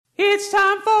It's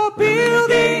time for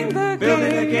building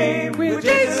the game with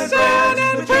Jason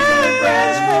and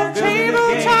friends.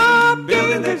 Tabletop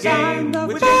game design,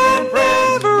 the fun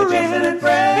never ends.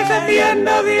 It's at the end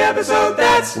of the episode,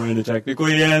 that's when it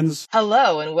technically ends.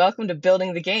 Hello and welcome to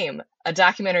Building the Game, a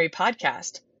documentary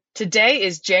podcast. Today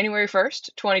is January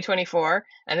 1st, 2024,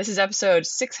 and this is episode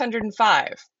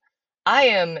 605. I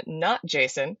am not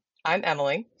Jason, I'm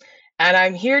Emily, and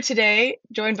I'm here today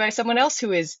joined by someone else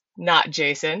who is not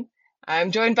Jason.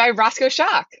 I'm joined by Rosco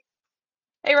Schock.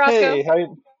 Hey, Rosco. Hey,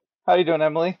 how you doing,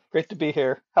 Emily? Great to be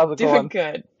here. How's it Doing going?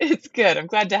 good. It's good. I'm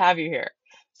glad to have you here.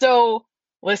 So,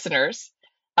 listeners,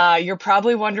 you're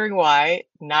probably wondering why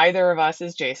neither of us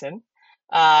is Jason.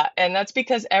 And that's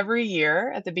because every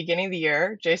year, at the beginning of the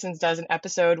year, Jason does an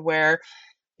episode where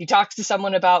he talks to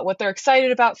someone about what they're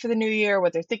excited about for the new year,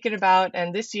 what they're thinking about.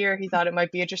 And this year, he thought it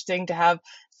might be interesting to have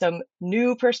some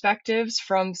new perspectives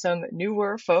from some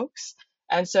newer folks.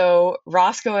 And so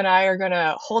Rosco and I are going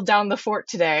to hold down the fort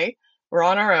today. We're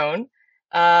on our own.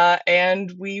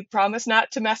 And we promise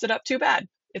not to mess it up too bad.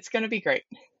 It's going to be great.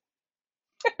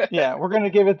 Yeah, we're going to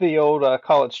give it the old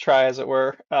college try, as it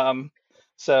were.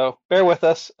 So bear with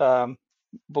us. We'll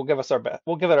give us our best.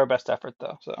 We'll give it our best effort,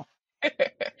 though. So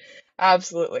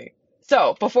Absolutely.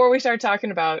 So before we start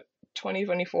talking about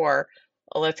 2024,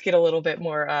 let's get a little bit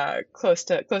more close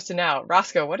to now.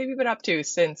 Rosco, what have you been up to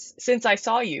since I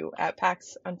saw you at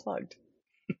PAX Unplugged?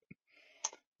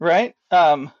 right.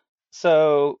 Yeah,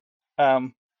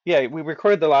 we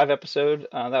recorded the live episode.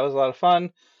 That was a lot of fun.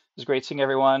 It was great seeing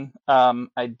everyone.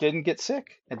 I didn't get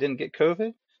sick. I didn't get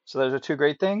COVID. So those are two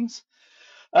great things.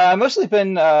 Mostly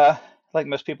been like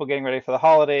most people, getting ready for the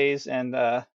holidays and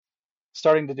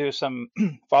starting to do some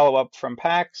follow-up from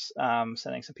PAX,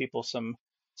 sending some people some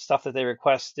stuff that they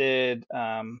requested,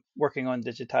 working on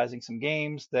digitizing some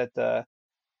games that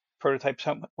prototypes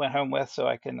went home with, so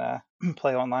I can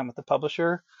play online with the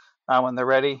publisher when they're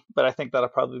ready. But I think that'll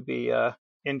probably be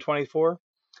in 24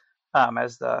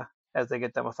 as they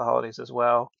get done with the holidays as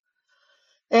well.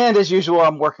 And as usual,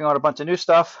 I'm working on a bunch of new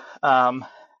stuff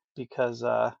because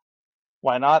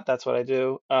why not? That's what I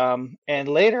do. And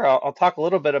later, I'll talk a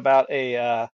little bit about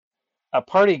a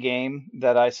party game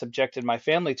that I subjected my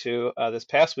family to this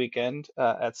past weekend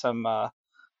at some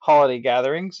holiday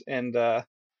gatherings. And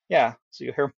yeah, so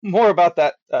you'll hear more about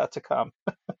that to come.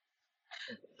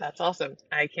 That's awesome.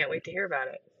 I can't wait to hear about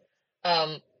it.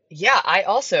 Yeah, I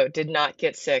also did not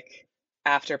get sick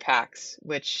after PAX,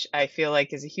 which I feel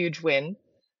like is a huge win.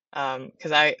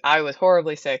 Because I was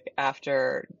horribly sick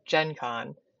after Gen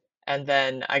Con, and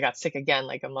then I got sick again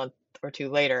like a month or two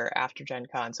later after Gen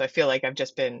Con. So I feel like I've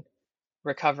just been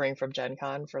recovering from Gen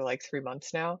Con for like 3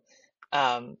 months now.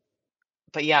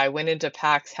 But yeah, I went into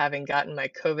PAX having gotten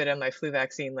my COVID and my flu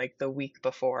vaccine like the week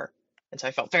before, and so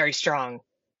I felt very strong,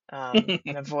 and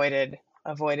avoided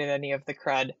any of the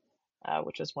crud,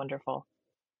 which was wonderful.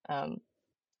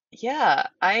 Yeah,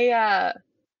 I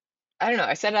don't know.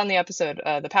 I said it on the episode,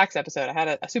 the PAX episode. I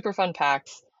had a super fun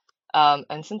PAX.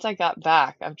 And since I got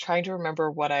back, I'm trying to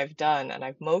remember what I've done. And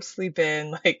I've mostly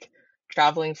been like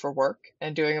traveling for work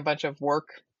and doing a bunch of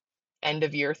work end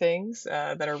of year things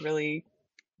that are really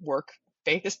work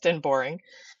based and boring.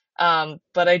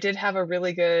 But I did have a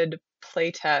really good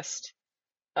play test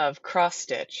of cross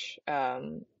stitch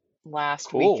last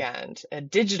Cool. weekend, a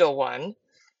digital one.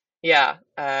 Yeah,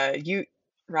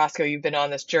 Roscoe, you've been on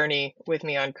this journey with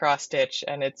me on cross stitch,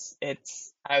 and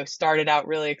I started out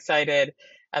really excited,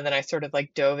 and then I sort of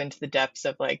like dove into the depths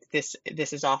of like this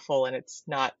is awful, and it's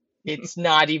not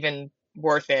even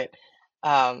worth it.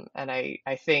 And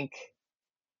I think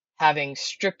having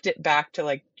stripped it back to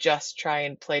like just try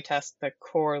and play test the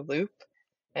core loop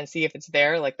and see if it's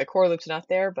there, like the core loop's not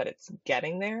there, but it's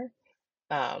getting there.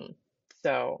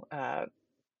 So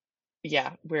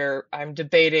yeah, I'm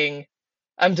debating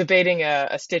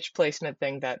a stitch placement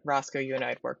thing that Roscoe, you and I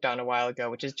had worked on a while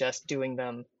ago, which is just doing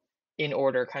them in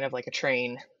order, kind of like a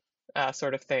train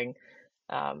sort of thing.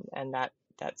 And that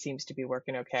seems to be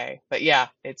working okay. But yeah,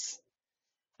 it's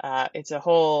such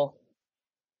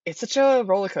a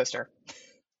roller coaster,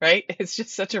 right? It's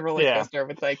just such a roller Yeah. coaster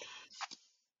with like,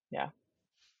 yeah.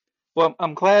 Well,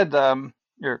 I'm glad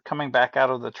you're coming back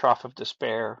out of the trough of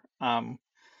despair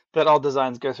that all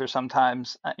designs go through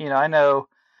sometimes. I know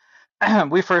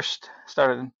we first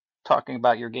started talking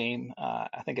about your game,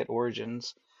 I think at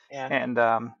Origins, Yeah.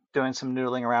 and doing some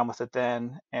noodling around with it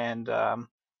then. And I'm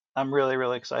really,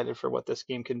 really excited for what this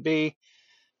game can be.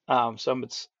 So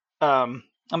I'm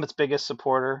its biggest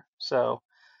supporter. So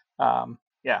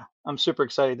yeah, I'm super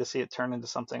excited to see it turn into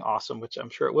something awesome, which I'm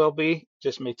sure it will be.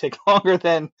 Just may take longer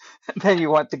than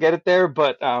you want to get it there,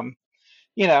 but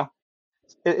you know,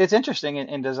 it's interesting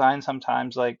in design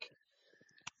sometimes. Like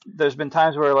there's been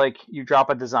times where like you drop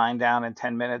a design down in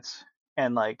 10 minutes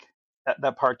and like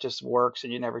that part just works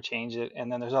and you never change it.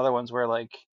 And then there's other ones where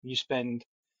like you spend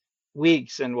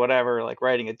weeks and whatever, like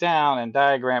writing it down and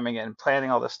diagramming it and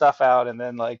planning all this stuff out, and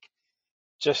then like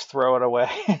just throw it away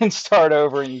and start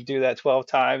over, and you do that 12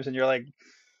 times, and you're like,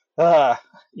 ah,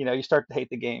 you start to hate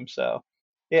the game. So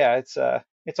yeah, it's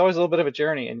always a little bit of a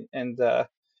journey, and the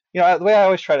way I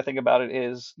always try to think about it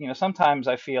is, sometimes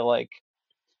I feel like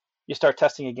you start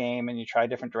testing a game and you try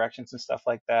different directions and stuff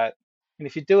like that, and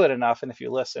if you do it enough and if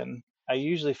you listen, I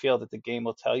usually feel that the game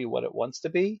will tell you what it wants to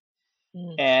be,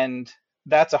 Mm, and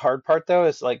that's a hard part though,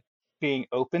 is like being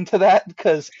open to that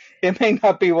because it may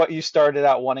not be what you started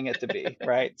out wanting it to be,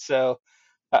 right? So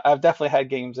I've definitely had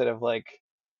games that have like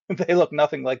they look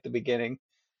nothing like the beginning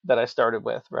that I started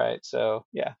with, right? So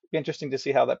yeah, it'd be interesting to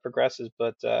see how that progresses.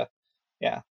 But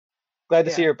yeah, glad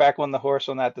to see yeah. you're back on the horse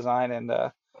on that design and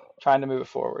trying to move it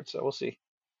forward. So we'll see.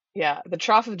 Yeah, the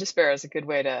trough of despair is a good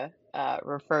way to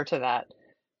refer to that.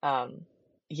 Um,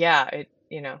 yeah,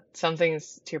 some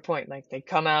things, to your point, like they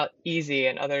come out easy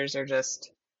and others are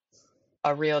just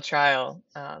a real trial.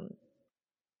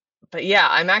 But yeah,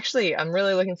 I'm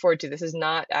really looking forward to this. Is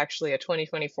not actually a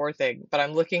 2024 thing, but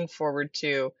I'm looking forward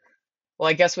to, well,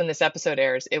 I guess when this episode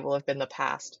airs, it will have been the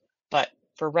past. But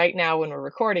for right now, when we're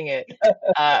recording it,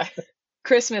 uh,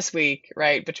 Christmas week,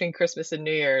 right, between Christmas and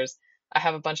New Year's, I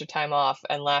have a bunch of time off,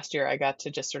 and last year I got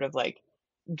to just sort of like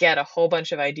get a whole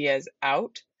bunch of ideas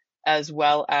out, as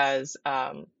well as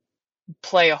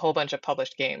play a whole bunch of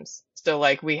published games. So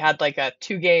like we had like a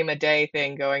 2 game a day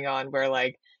thing going on where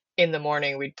like in the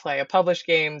morning we'd play a published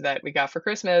game that we got for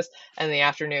Christmas, and in the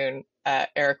afternoon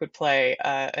Eric would play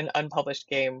an unpublished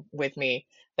game with me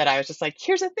that I was just like,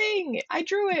 here's a thing, I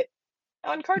drew it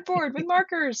on cardboard with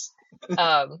markers.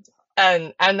 Um,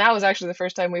 and that was actually the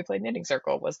first time we played Knitting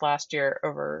Circle was last year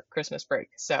over Christmas break.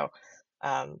 So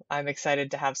I'm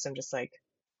excited to have some just like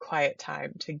quiet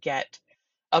time to get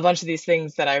a bunch of these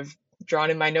things that I've drawn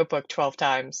in my notebook 12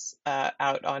 times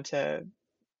out onto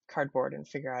cardboard and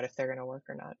figure out if they're going to work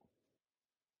or not.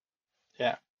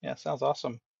 Yeah, yeah, sounds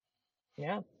awesome.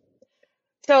 Yeah.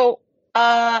 So,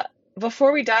 uh,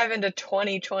 before we dive into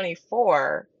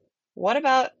 2024, what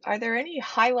about, are there any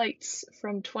highlights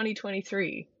from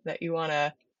 2023 that you want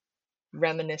to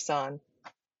reminisce on?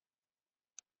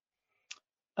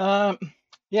 Um,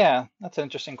 yeah, that's an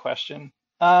interesting question.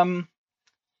 Um,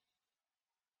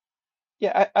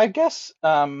 yeah, I guess,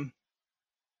 yeah,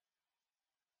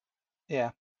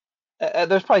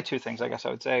 there's probably two things I guess I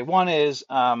would say. One is,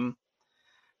 I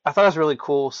thought it was really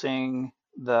cool seeing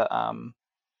the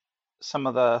some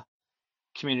of the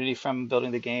community from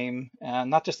building the game, and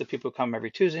not just the people who come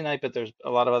every Tuesday night, but there's a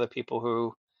lot of other people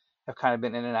who have kind of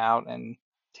been in and out and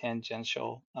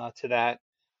tangential to that.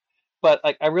 But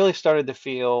like I really started to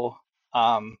feel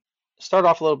start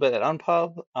off a little bit at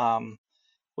Unpub,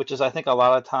 which is I think a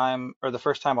lot of time or the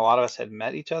first time a lot of us had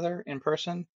met each other in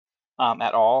person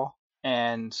at all,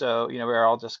 and so we were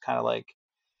all just kind of like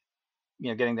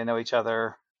getting to know each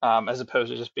other as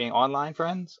opposed to just being online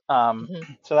friends. Hmm.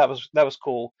 So that was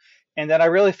cool. And then I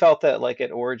really felt that like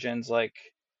at Origins, like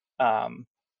um,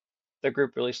 the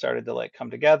group really started to like come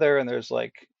together, and there's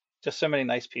like just so many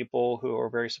nice people who are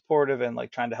very supportive and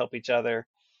like trying to help each other.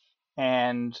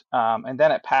 And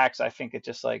then at PAX, I think it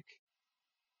just like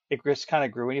it just kind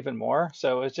of grew even more.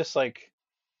 So it was just like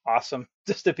awesome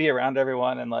just to be around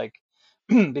everyone and like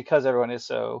because everyone is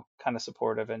so kind of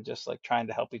supportive and just like trying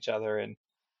to help each other and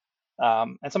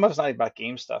some of it's not even about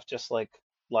game stuff, just like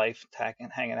life, tech,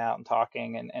 and hanging out and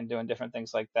talking and doing different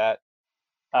things like that.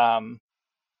 Um,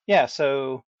 yeah,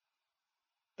 so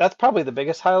that's probably the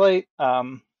biggest highlight.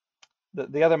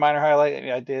 The other minor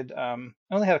highlight, I did, I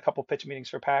only had a couple pitch meetings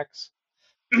for PAX,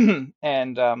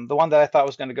 and the one that I thought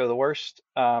was going to go the worst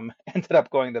ended up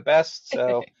going the best.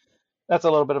 So that's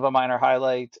a little bit of a minor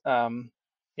highlight. Yeah,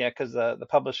 because the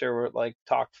publisher were like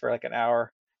talked for like an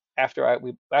hour after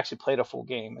we actually played a full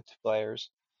game with 2 players,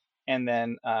 and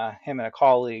then him and a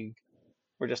colleague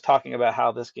were just talking about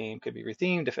how this game could be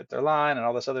rethemed to fit their line and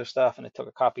all this other stuff, and it took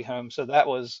a copy home. So that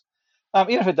was,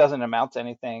 even if it doesn't amount to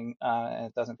anything and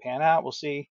it doesn't pan out, we'll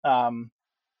see.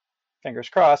 Fingers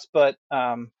crossed. But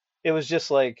it was just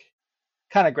like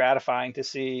kind of gratifying to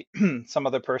see some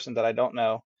other person that I don't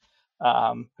know,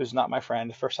 who's not my friend,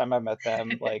 the first time I met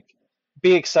them, like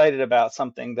be excited about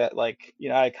something that like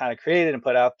I kind of created and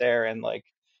put out there, and like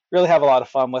really have a lot of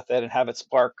fun with it and have it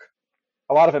spark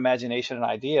a lot of imagination and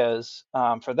ideas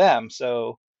for them.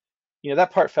 So,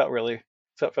 that part felt really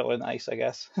nice, I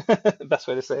guess. Best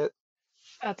way to say it.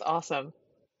 That's awesome.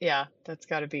 Yeah, that's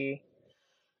got to be.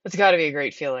 It's got to be a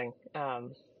great feeling,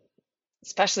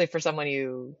 especially for someone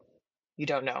you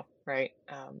don't know, right?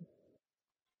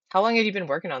 How long had you been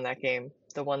working on that game?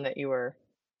 The one that that you had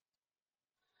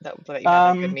that good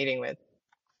Um, meeting with?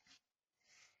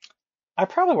 I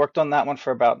probably worked on that one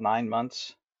for about 9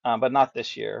 months, but not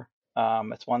this year.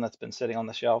 It's one that's been sitting on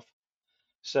the shelf.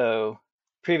 So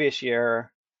previous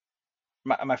year,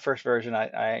 my first version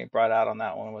I brought out on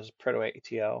that one was Proto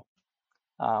ATL,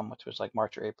 which was like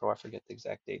March or April. I forget the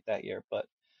exact date that year, but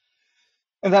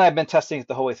and then I've been testing it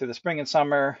the whole way through the spring and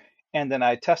summer, and then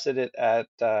I tested it at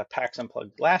PAX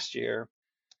Unplugged last year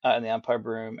in the Unpub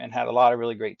room and had a lot of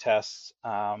really great tests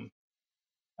that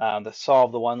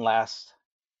solved the one last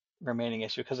remaining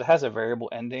issue because it has a variable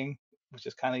ending, which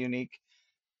is kind of unique.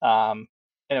 Um,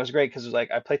 and it was great because it was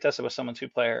like I play tested with someone 2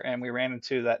 player and we ran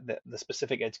into the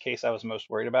specific edge case I was most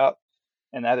worried about,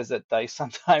 and that is that dice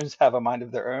sometimes have a mind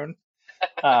of their own.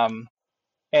 Um,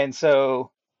 and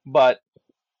so, but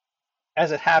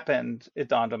as it happened, it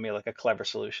dawned on me like a clever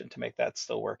solution to make that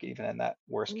still work even in that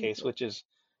worst case, which is,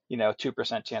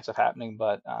 2% chance of happening.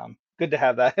 But good to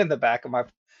have that in the back of my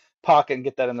pocket and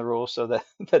get that in the rules so that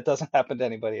that doesn't happen to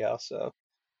anybody else. So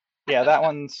yeah, that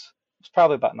one's it's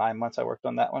probably about 9 months I worked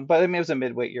on that one. But I mean, it was a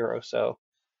midweight Euro, so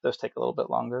those take a little bit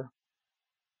longer.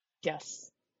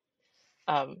 Yes.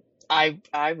 Um, I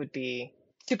would be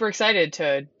super excited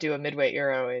to do a midweight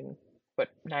Euro in what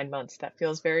 9 months. That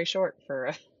feels very short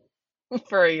for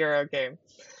for a Euro game.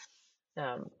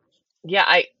 Um, yeah,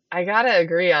 I gotta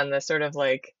agree on the sort of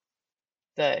like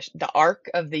the arc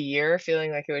of the year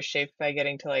feeling like it was shaped by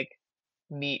getting to like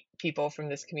meet people from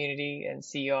this community and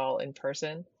see you all in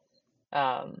person.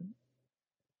 Um,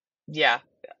 yeah,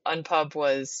 Unpub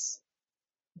was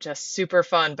just super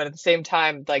fun, but at the same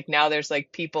time, like now there's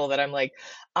like people that I'm like,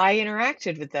 I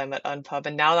interacted with them at Unpub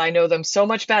and now I know them so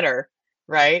much better,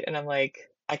 right? And I'm like,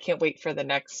 I can't wait for the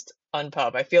next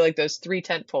Unpub. I feel like those three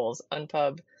tent poles,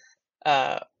 Unpub,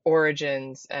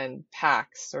 Origins, and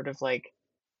PAX, sort of like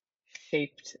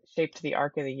shaped the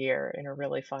arc of the year in a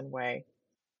really fun way.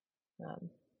 Um,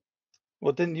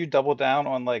 Well, didn't you double down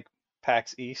on like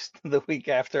PAX East the week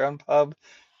after on Pub?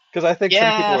 Because I think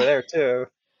some people yeah, were there too.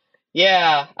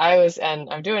 yeah, I was, and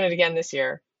I'm doing it again this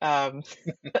year. But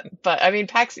I mean,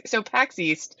 PAX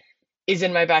East is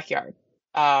in my backyard.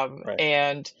 Right.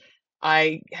 And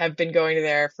I have been going to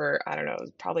there for, I don't know,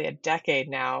 probably a decade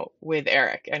now with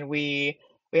Eric. And we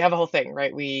have a whole thing,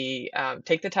 right? We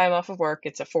take the time off of work.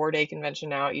 It's a 4-day convention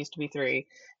now. It used to be 3.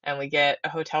 And we get a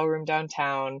hotel room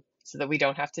downtown so that we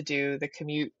don't have to do the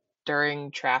commute during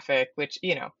traffic, which,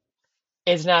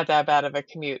 it's not that bad of a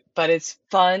commute, but it's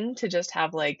fun to just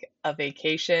have like a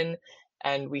vacation.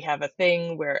 And we have a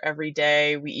thing where every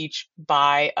day we each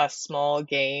buy a small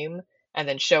game and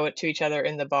then show it to each other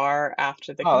in the bar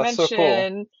after the Oh, that's so cool.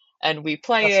 convention and we That's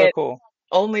play so it. cool.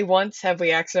 Only once have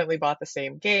we accidentally bought the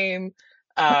same game.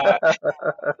 Uh,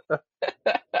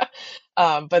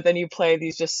 but then you play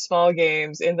these just small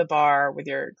games in the bar with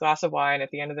your glass of wine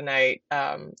at the end of the night.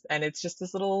 And it's just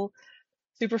this little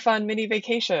super fun mini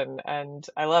vacation, and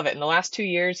I love it. In the last 2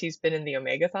 years, he's been in the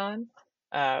Omegathon,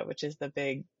 which is the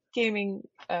big gaming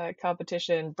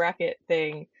competition bracket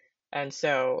thing. And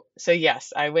so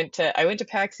yes, I went to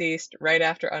PAX East right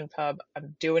after Unpub.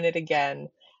 I'm doing it again,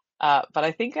 but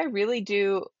I think I really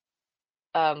do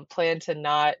plan to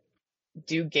not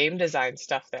do game design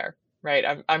stuff there. Right,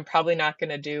 I'm probably not going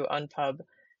to do Unpub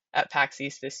at PAX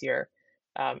East this year.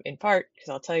 In part because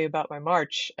I'll tell you about my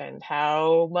March and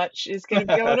how much is going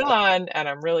to be going on, and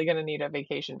I'm really going to need a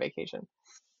vacation.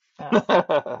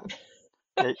 Um,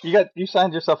 Yeah, you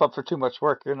signed yourself up for too much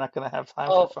work. You're not gonna have time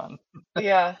for oh, fun.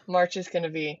 yeah, March is going to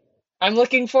be. I'm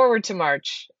looking forward to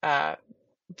March, but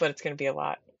it's going to be a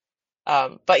lot.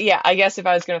 But yeah, I guess if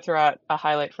I was going to throw out a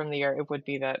highlight from the year, it would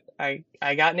be that I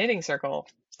got Knitting Circle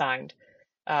signed,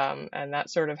 and that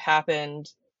sort of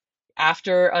happened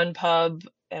after Unpub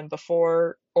and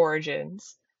before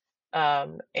Origins.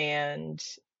 And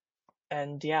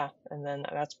yeah, and then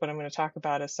that's what I'm going to talk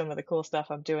about as some of the cool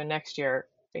stuff I'm doing next year.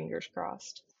 Fingers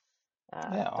crossed.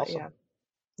 Yeah, But awesome. yeah,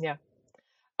 yeah.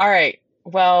 All right.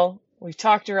 Well, we've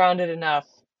talked around it enough.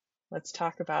 Let's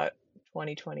talk about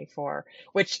 2024,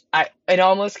 which it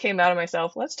almost came out of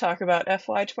myself. Let's talk about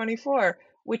FY24,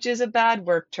 which is a bad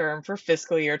work term for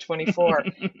fiscal year 24.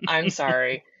 I'm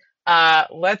sorry.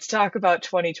 Let's talk about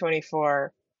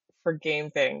 2024 for game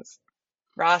things.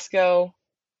 Roscoe,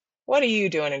 what are you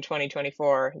doing in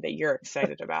 2024 that you're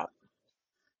excited about?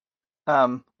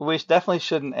 We definitely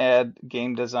shouldn't add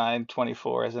game design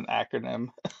 24 as an acronym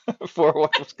for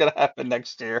what's gonna happen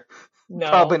next year.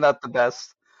 Probably No, not the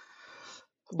best.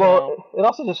 Well, no. it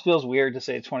also just feels weird to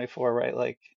say 24, right?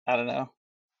 Like, I don't know.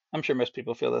 I'm sure most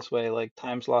people feel this way. Like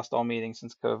time's lost all meaning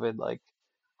since COVID. Like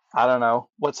I don't know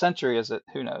what century is it?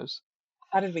 Who knows?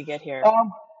 How did we get here?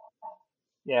 Um,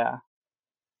 yeah.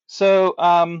 So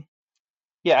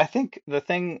yeah, I think the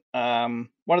thing one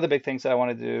of the big things that I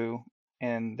want to do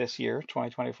in this year,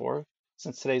 2024,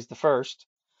 since today's the first,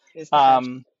 Is the first.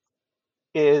 um,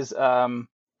 is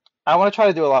I want to try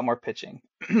to do a lot more pitching.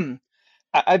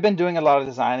 I've been doing a lot of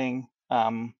designing.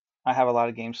 I have a lot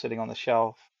of games sitting on the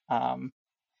shelf. Um,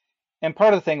 and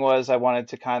part of the thing was I wanted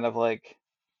to kind of like,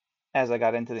 as I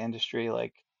got into the industry,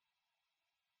 like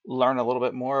learn a little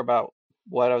bit more about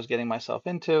what I was getting myself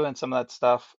into and some of that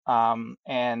stuff.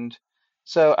 And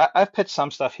so I've pitched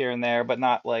some stuff here and there, but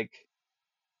not like,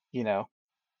 you know,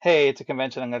 hey, it's a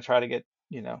convention. I'm going to try to get,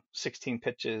 16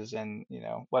 pitches and,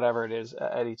 whatever it is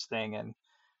at each thing and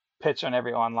pitch on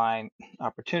every online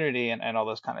opportunity and all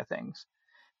those kind of things.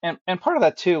 And part of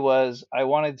that too was I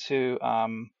wanted to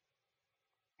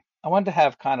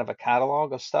have kind of a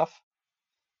catalog of stuff.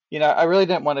 I really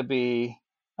didn't want to be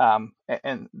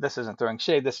and this isn't throwing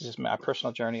shade, this is just my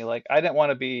personal journey. Like I didn't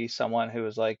want to be someone who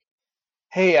was like,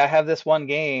 hey, I have this one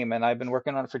game and I've been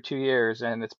working on it for 2 years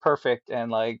and it's perfect. And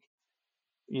like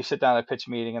you sit down at a pitch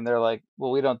meeting and they're like,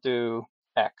 well, we don't do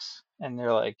X. And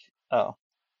you're like, oh,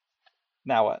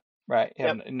 now what? Right? You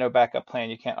have Yep. no backup plan.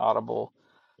 You can't audible.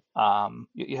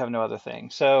 You have no other thing.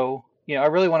 So, I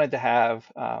really wanted to have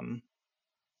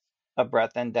a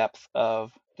breadth and depth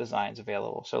of designs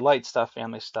available. So light stuff,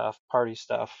 family stuff, party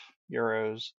stuff,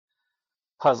 Euros,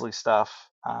 puzzly stuff,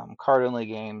 card only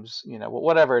games,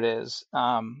 whatever it is.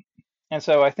 And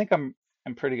so I think I'm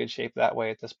in pretty good shape that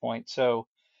way at this point. So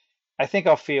I think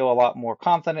I'll feel a lot more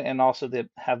confident and also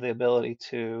have the ability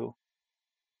to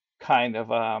kind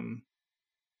of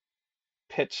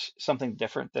pitch something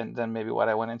different than maybe what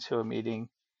I went into a meeting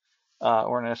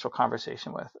or an initial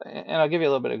conversation with. And I'll give you a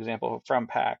little bit of example from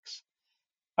PAX.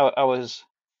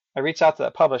 I reached out to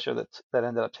that publisher that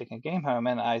ended up taking a game home,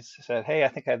 and I said, hey, I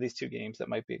think I have these two games that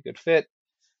might be a good fit.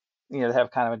 They have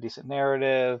kind of a decent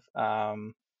narrative.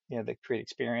 They create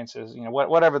experiences.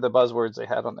 Whatever the buzzwords they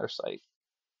had on their site.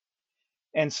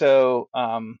 And so,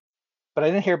 but I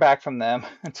didn't hear back from them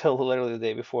until literally the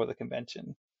day before the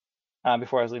convention,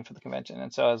 before I was leaving for the convention.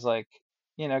 And so I was like,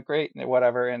 great,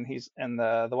 whatever. And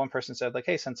the one person said like,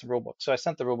 hey, send some rule books. So I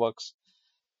sent the rule books,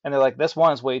 and they're like, this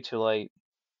one is way too late,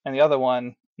 and the other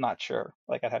one, not sure.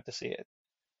 Like I'd have to see it.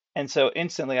 And so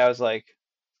instantly I was like,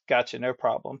 gotcha, no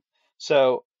problem.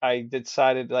 So I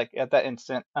decided like at that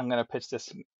instant, I'm gonna pitch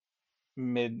this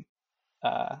mid,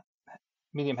 uh,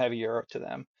 medium heavy euro to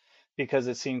them because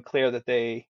it seemed clear that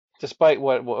they, despite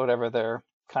whatever their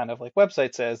kind of like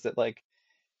website says, that like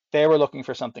they were looking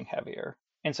for something heavier.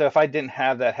 And so if I didn't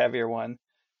have that heavier one,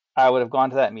 I would have gone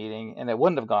to that meeting and it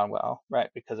wouldn't have gone well, right?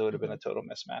 Because it would have been Hmm. a total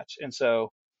mismatch. And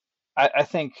so I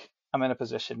think I'm in a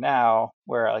position now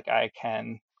where like I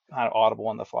can kind of audible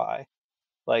on the fly.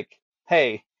 Like,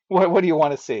 hey, what do you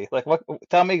want to see? Like, what?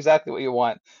 Tell me exactly what you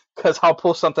want, because I'll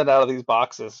pull something out of these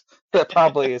boxes that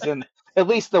probably is in at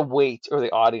least the weight or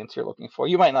the audience you're looking for.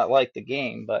 You might not like the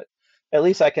game, but at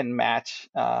least I can match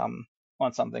on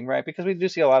something, right? Because we do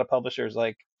see a lot of publishers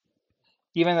like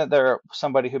even that they're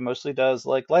somebody who mostly does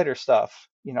like lighter stuff,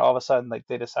 all of a sudden like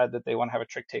they decide that they want to have a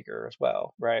trick taker as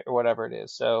well, right? Or whatever it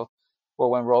is. So, or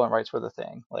when roll and writes were the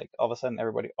thing, like all of a sudden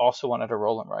everybody also wanted a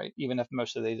roll and write, even if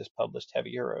mostly they just published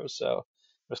heavy Euros. So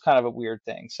it was kind of a weird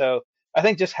thing. So I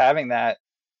think just having that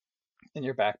in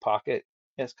your back pocket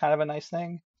is kind of a nice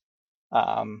thing.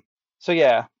 Um, so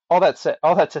yeah, all that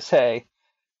to say,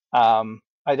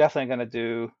 I definitely going to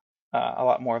do a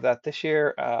lot more of that this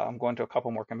year. I'm going to a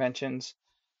couple more conventions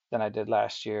than I did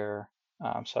last year.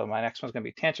 So my next one's going to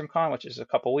be Tantrum Con, which is a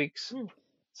couple weeks, Hmm.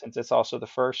 since it's also the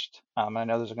first. I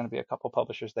know there's going to be a couple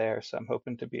publishers there, so I'm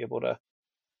hoping to be able to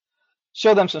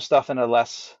show them some stuff in a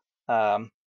less.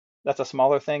 Um, that's a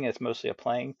smaller thing. It's mostly a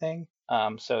playing thing.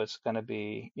 So it's going to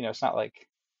be, it's not like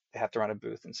they have to run a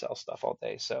booth and sell stuff all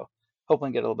day. So hoping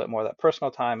to get a little bit more of that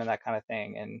personal time and that kind of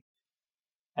thing, and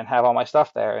have all my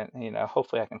stuff there, and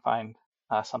hopefully I can find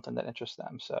something that interests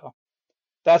them. So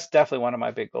that's definitely one of my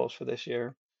big goals for this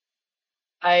year.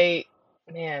 I,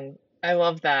 man, I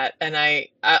love that. And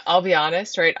I'll be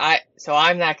honest, right? So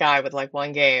I'm that guy with like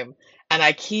one game, and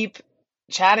I keep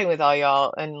chatting with all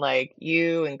y'all and like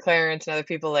you and Clarence and other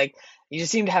people, like you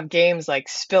just seem to have games like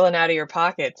spilling out of your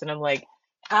pockets. And I'm like,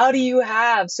 how do you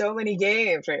have so many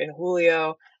games, right? And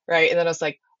Julio, right? And then I was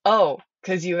like, oh,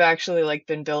 because you've actually like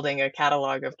been building a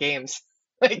catalog of games,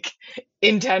 like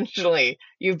intentionally.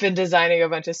 You've been designing a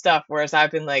bunch of stuff, whereas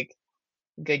I've been like,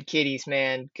 good kitties,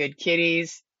 man. Good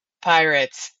kitties,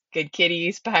 pirates. Good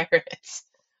kitties, pirates.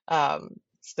 Um,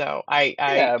 So I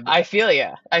I Yeah, I feel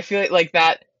ya. I feel it like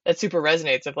that super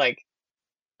resonates of like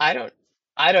I don't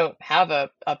I don't have a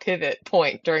pivot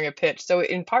point during a pitch. So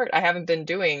in part I haven't been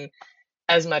doing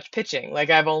as much pitching. Like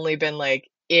I've only been like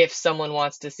if someone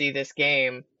wants to see this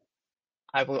game,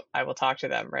 I will talk to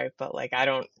them, right? But like I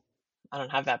don't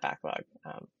have that backlog.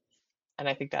 And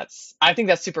I think that's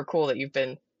super cool that you've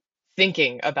been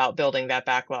thinking about building that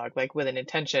backlog like with an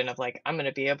intention of like I'm going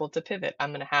to be able to pivot.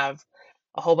 I'm going to have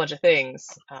a whole bunch of things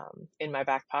in my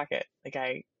back pocket. Like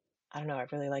I don't know, I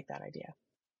really like that idea.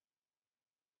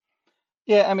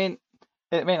 yeah. I mean,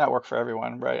 it may not work for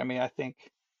everyone, right? I mean, I think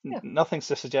Yeah. nothing's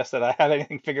to suggest that I have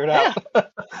anything figured out. Yeah.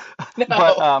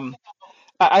 But No.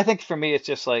 I think for me, it's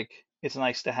just like it's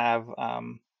nice to have.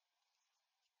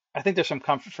 I think there's some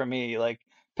comfort for me. Like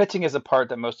pitching is a part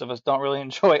that most of us don't really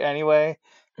enjoy anyway,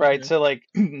 right? Hmm. So like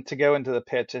to go into the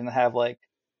pitch and have like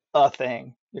a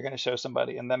thing you're going to show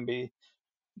somebody and then be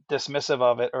dismissive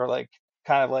of it or like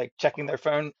kind of like checking their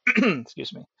phone,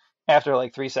 excuse me, after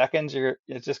like 3 seconds,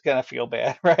 it's just gonna feel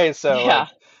bad, right? So Yeah. like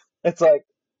it's like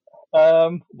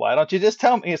why don't you just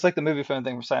tell me? It's like the movie phone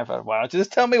thing from Seinfeld. Why don't you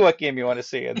just tell me what game you want to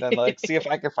see, and then like see if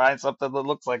I can find something that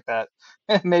looks like that.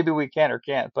 Maybe we can or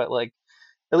can't, but like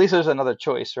at least there's another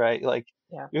choice, right? Like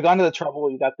Yeah. you've gone to the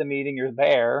trouble, you got the meeting, you're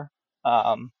there.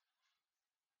 Um,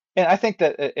 and I think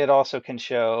that it also can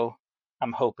show,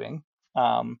 I'm hoping,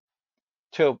 um,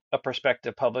 to a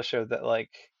prospective publisher that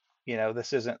like,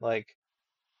 this isn't like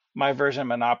my version of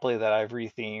Monopoly that I've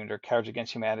rethemed or Cards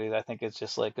Against Humanity that I think it's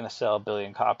just like gonna sell a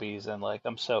billion copies and like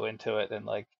I'm so into it and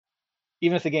like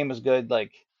even if the game was good,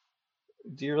 like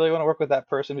do you really want to work with that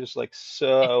person who's like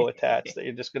so attached that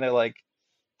you're just gonna like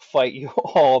fight you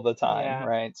all the time, Yeah.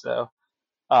 right? So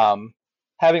um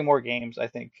having more games I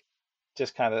think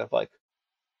just kind of like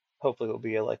hopefully will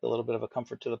be like a little bit of a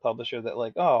comfort to the publisher that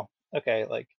like, oh, okay,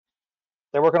 like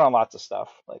they're working on lots of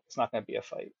stuff. Like it's not gonna be a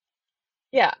fight.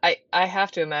 Yeah, I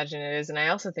have to imagine it is, and I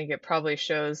also think it probably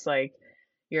shows like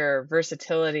your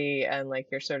versatility and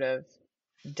like your sort of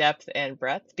depth and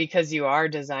breadth because you are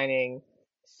designing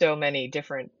so many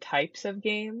different types of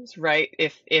games, right?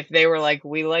 If they were like,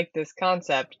 we like this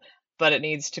concept, but it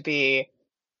needs to be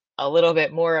a little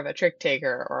bit more of a trick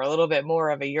taker or a little bit more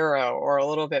of a Euro or a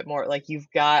little bit more like you've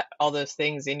got all those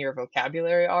things in your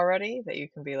vocabulary already that you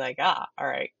can be like, ah, all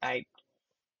right, I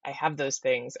have those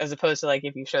things, as opposed to like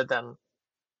if you showed them,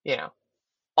 you know,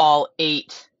 all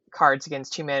eight Cards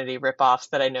Against Humanity ripoffs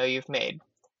that I know you've made.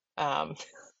 Um,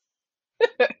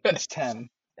 It's 10,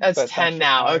 that's but thanks 10 for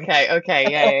now. counting. Okay,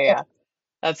 okay, yeah, yeah, yeah.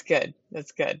 That's good.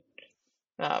 That's good.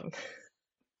 Um,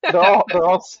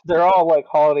 They're all like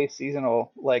holiday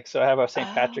seasonal. Like so I have a St.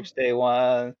 oh, Patrick's Day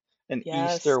one, an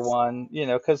Easter yes. one,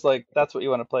 'cause like that's what you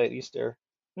want to play at Easter.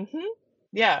 Hmm.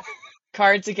 Yeah.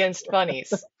 Cards Against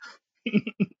Bunnies,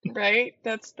 right?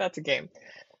 That's a game.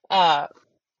 Uh,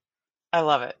 I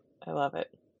love it. I love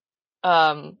it.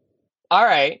 Um, all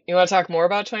right. You want to talk more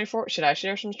about 24? Should I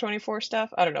share some 24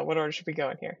 stuff? I don't know. What order should we go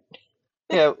in here?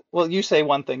 Yeah, well, you say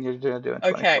one thing you're gonna do in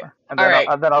Okay. 24, and All then I'll right.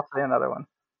 and then I'll say another one.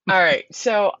 All right.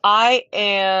 So I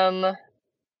am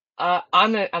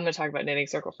I'm gonna talk about Knitting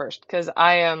Circle first because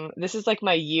this is like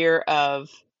my year of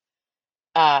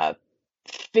uh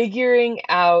figuring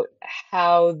out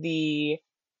how the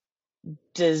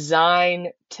design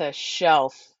to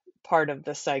shelf part of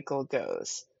the cycle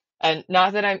goes. And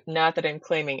not that I'm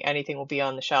claiming anything will be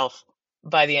on the shelf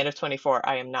by the end of 24.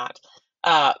 I am not.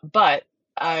 But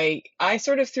I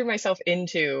sort of threw myself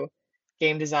into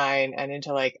game design and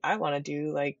into like I want to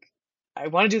do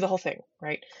the whole thing,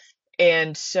 right?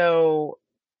 And so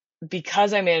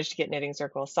because I managed to get Knitting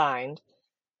Circle signed,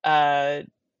 uh,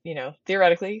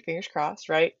 theoretically, fingers crossed,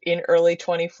 right? In early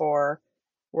 24,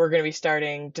 we're going to be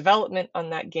starting development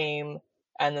on that game.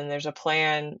 And then there's a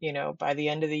plan, by the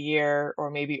end of the year or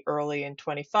maybe early in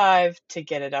 25 to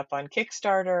get it up on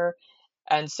Kickstarter.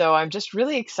 And so I'm just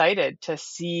really excited to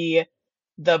see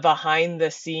the behind the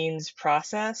scenes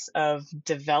process of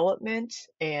development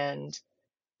and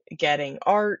getting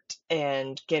art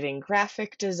and getting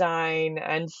graphic design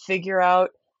and figure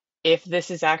out if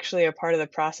this is actually a part of the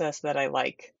process that I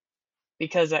like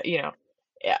because yeah,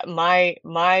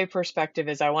 my perspective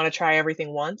is I want to try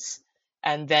everything once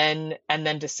and then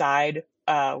decide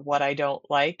what I don't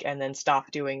like and then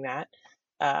stop doing that.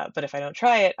 But if I don't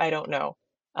try it, I don't know.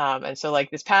 And so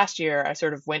like this past year, I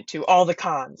sort of went to all the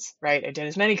cons, right? I did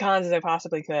as many cons as I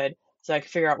possibly could so I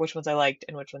could figure out which ones I liked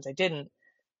and which ones I didn't.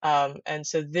 And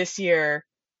so this year,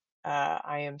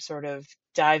 I am sort of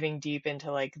diving deep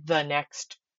into like the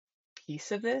next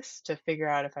piece of this to figure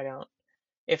out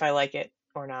if I like it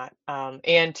or not.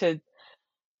 And to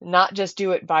not just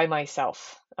do it by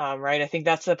myself. right? I think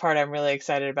that's the part I'm really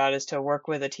excited about is to work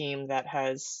with a team that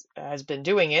has been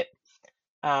doing it,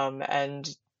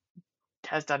 and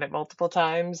has done it multiple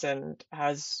times and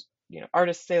has,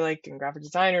 artists they like and graphic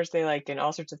designers they like and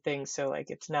all sorts of things. So like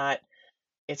it's not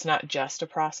just a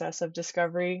process of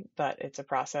discovery, but it's a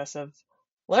process of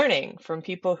learning from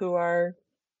people who are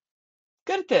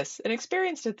good at this and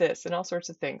experienced at this and all sorts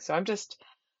of things. So I'm just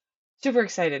super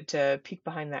excited to peek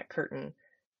behind that curtain.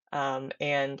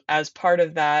 And as part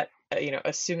of that,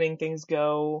 assuming things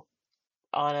go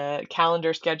on a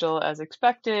calendar schedule as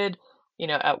expected,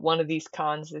 at one of these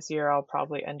cons this year, I'll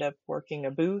probably end up working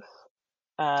a booth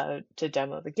to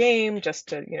demo the game, just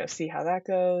to, see how that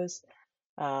goes.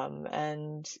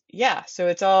 And yeah, so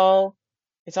it's all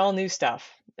new stuff,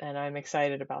 and I'm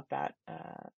excited about that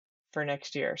for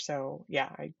next year. So yeah,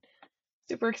 I'm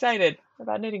super excited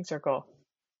about Knitting Circle.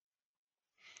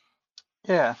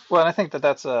 Yeah. Well, and I think that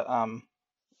that's a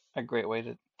great way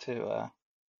to I don't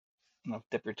know if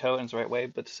dip your toe in is the right way,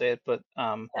 but to say it, but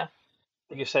Yeah.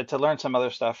 like you said, to learn some other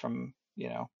stuff from,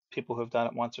 people who've done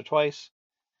it once or twice,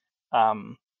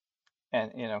 um,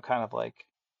 and kind of like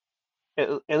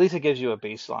at least it gives you a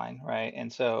baseline, right?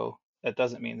 And so that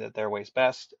doesn't mean that their way's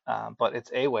best, but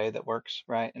it's a way that works,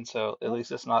 right? And so at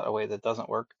least it's not a way that doesn't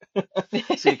work.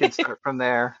 So you can start from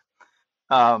there.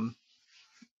 Um,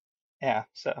 yeah,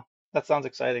 so that sounds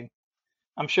exciting.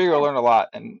 I'm sure you'll Yeah. learn a lot,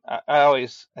 and I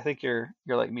think you're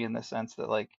like me in the sense that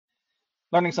like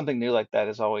learning something new like that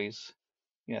is always,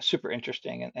 super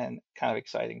interesting and kind of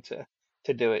exciting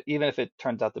to do it, even if it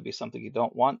turns out to be something you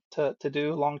don't want to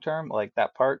do long term, like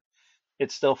that part.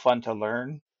 It's still fun to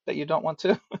learn that you don't want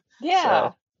to. Yeah.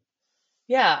 So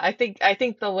Yeah. I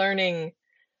think the learning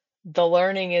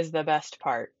is the best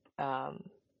part. And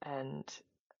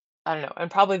I don't know,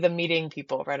 and probably the meeting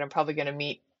people, right? I'm probably going to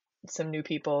meet some new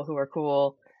people who are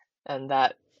cool and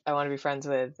that I want to be friends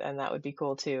with, and that would be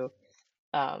cool too.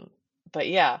 Um, but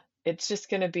yeah, it's just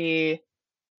gonna be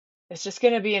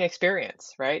an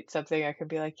experience, right? Something I could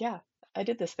be like, yeah, I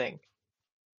did this thing,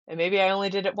 and maybe I only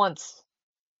did it once,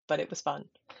 but it was fun.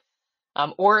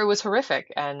 Or it was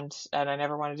horrific, and I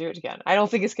never want to do it again. I don't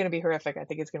think it's gonna be horrific. I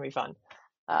think it's gonna be fun.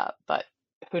 But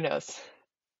who knows?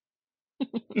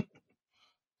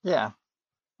 yeah,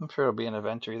 I'm sure it'll be an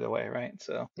adventure either way, right?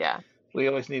 So Yeah, we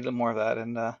always need more of that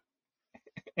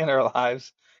in our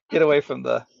lives. Get away from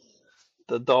the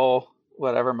dull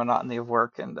whatever monotony of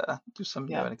work and do some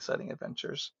new yeah, and exciting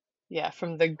adventures. yeah.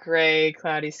 From the gray,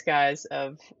 cloudy skies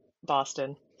of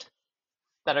Boston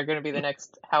that are gonna be the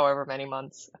next however many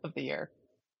months of the year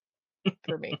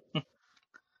for me.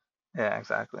 Yeah,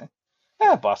 exactly.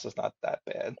 Yeah, Boston's not that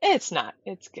bad. It's not.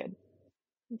 It's good.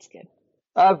 It's good.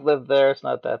 I've lived there. It's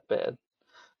not that bad.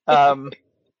 Um,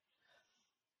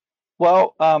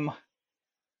 well, I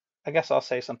guess I'll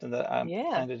say something that I'm Yeah.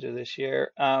 planning to do this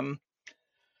year.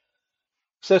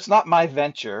 So it's not my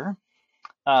venture,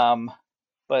 um,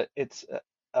 but it's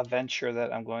a venture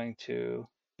that I'm going to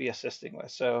be assisting with.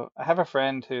 So I have a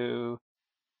friend who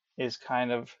is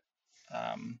kind of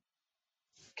um,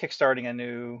 kickstarting a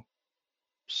new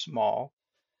small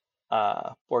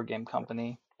board game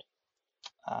company.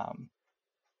 Um,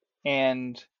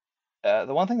 and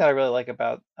the one thing that I really like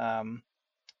about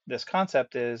this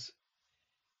concept is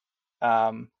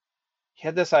um, he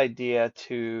had this idea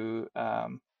to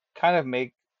kind of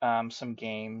make some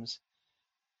games,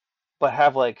 but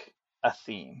have like a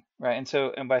theme, right? And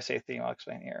so, and by say theme, I'll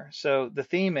explain here. So the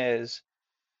theme is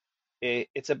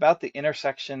it's about the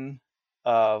intersection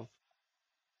of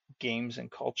games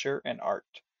and culture and art.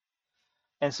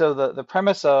 And so the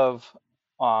premise of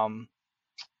um,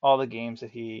 all the games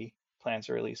that he plans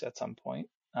to release at some point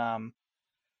um,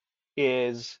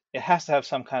 is it has to have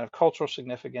some kind of cultural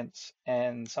significance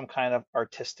and some kind of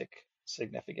artistic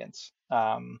significance.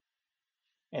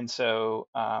 And so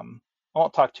I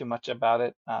won't talk too much about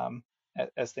it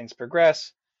as things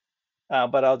progress,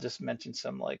 but I'll just mention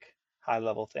some like high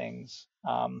level things.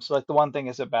 So like the one thing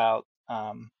is about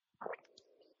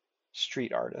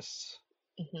street artists,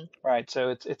 Hmm. right? So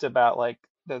it's about like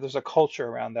there's a culture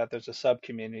around that. There's a sub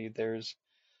community. There's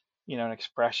an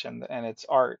expression and it's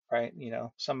art, right?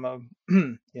 Some of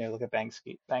look at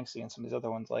Banksy and some of these other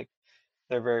ones like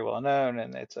they're very well known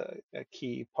and it's a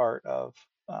key part of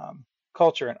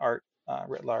culture and art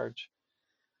writ large.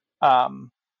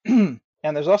 Um, and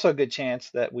there's also a good chance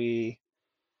that we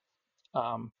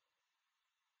um,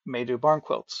 may do barn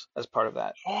quilts as part of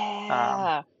that. Um,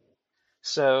 Yeah.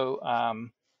 so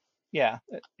yeah,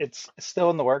 it's still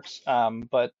in the works,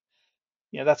 but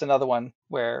that's another one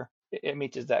where it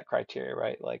meets that criteria,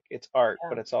 right? Like it's art, Yeah.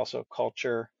 but it's also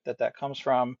culture that comes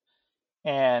from,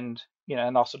 and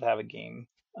and also to have a game.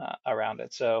 around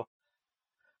it. So,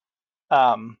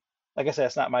 um, like I said,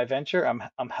 it's not my venture.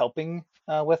 I'm helping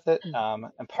with it,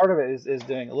 and part of it is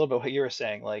doing a little bit what you were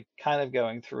saying, like kind of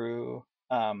going through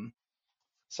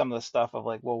some of the stuff of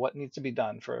like, well, what needs to be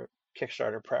done for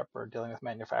Kickstarter prep or dealing with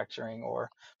manufacturing or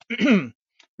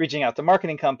reaching out to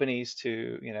marketing companies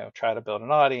to, try to build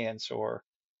an audience or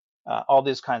all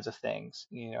these kinds of things.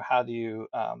 How do you,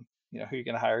 who you're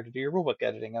going to hire to do your rulebook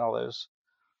editing and all those,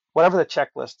 whatever the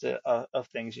checklist of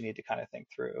things you need to kind of think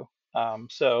through.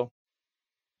 So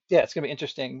yeah, it's going to be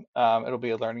interesting. It'll be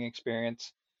a learning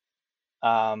experience.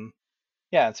 Um,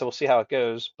 yeah, and so we'll see how it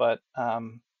goes. But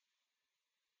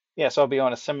yeah, so I'll be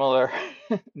on a similar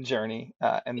journey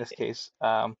in this case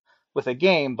with a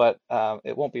game, but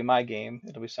it won't be my game.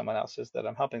 It'll be someone else's that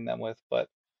I'm helping them with. But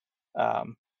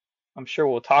um, I'm sure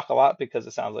we'll talk a lot because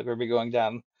it sounds like we'll be going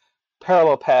down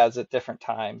parallel paths at different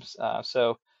times.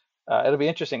 So it'll be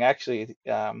interesting actually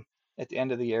at the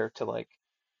end of the year to like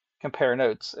compare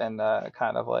notes and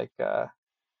kind of like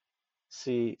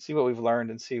see what we've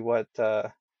learned and see what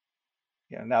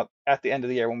now at the end of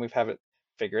the year when we've have it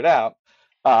figured out,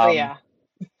 Oh um, yeah.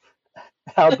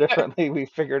 how differently we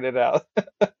figured it out.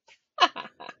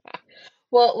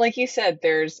 Well, like you said,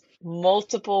 there's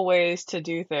multiple ways to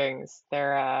do things.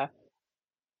 They're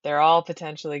all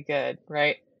potentially good,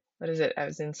 right? What is it? I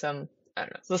was in some, I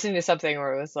don't know, listening to something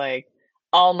where it was like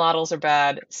all models are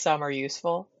bad, some are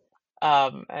useful.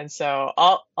 And so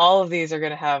all of these are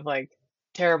going to have like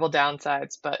terrible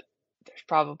downsides, but there's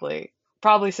probably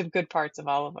some good parts of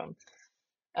all of them.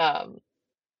 Um,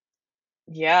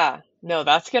 yeah, no,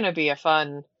 that's going to be a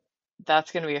fun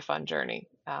journey.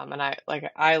 And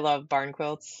I love barn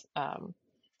quilts. I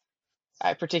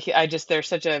just there's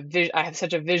such a I have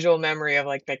such a visual memory of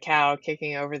like the cow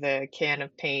kicking over the can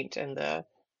of paint and the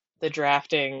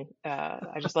drafting.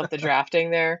 I just love the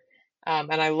drafting there,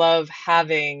 and I love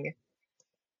having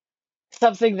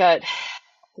something that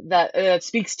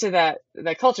speaks to that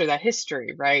culture, that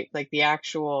history, right? Like the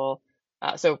actual.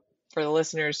 So for the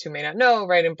listeners who may not know,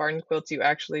 right, in barn quilts you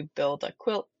actually build a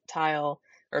quilt tile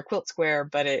or a quilt square,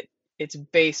 but it's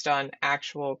based on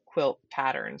actual quilt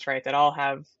patterns, right? That all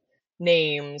have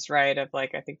names, right? Of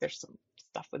like I think there's some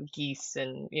stuff with geese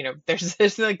and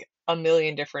there's like a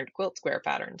million different quilt square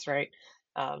patterns, right?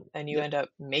 And you Yep. end up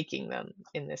making them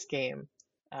in this game,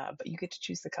 but you get to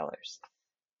choose the colors.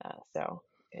 So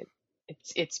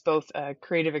it's both a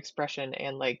creative expression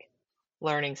and like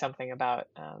learning something about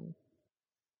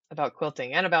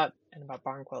quilting and about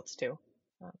barn quilts too.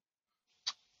 Um,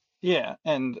 Yeah,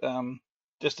 and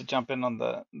just to jump in on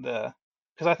the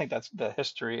because I think that's the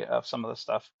history of some of the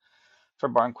stuff for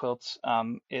barn quilts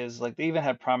is like they even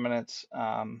had prominence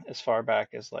as far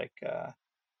back as like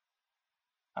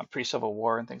pre-Civil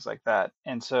War and things like that.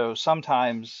 And so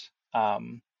sometimes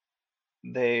some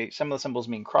of the symbols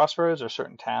mean crossroads or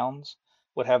certain towns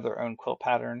would have their own quilt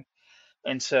pattern.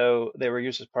 And so they were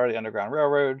used as part of the Underground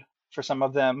Railroad for some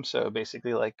of them. So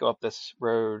basically like go up this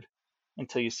road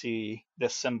until you see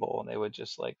this symbol and they would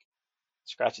just like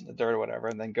scratch in the dirt or whatever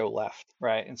and then go left,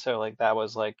 right? And so like that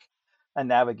was like a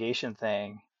navigation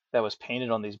thing that was painted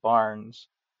on these barns.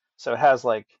 So it has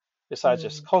like besides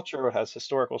just mm, culture, it has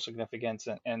historical significance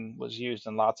and was used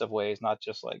in lots of ways, not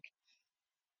just like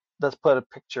let's put a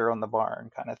picture on the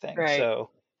barn kind of thing. right. So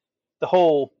the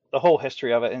whole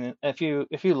history of it, and if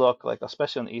you look like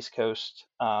especially on the East Coast,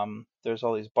 there's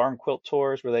all these barn quilt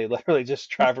tours where they literally just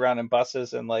drive around in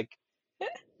buses and like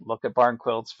look at barn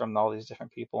quilts from all these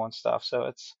different people and stuff.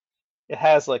 So it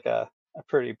has like a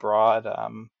pretty broad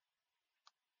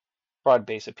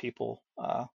base of people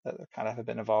that kind of have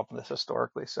been involved in this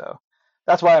historically. So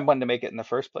that's why I wanted to make it in the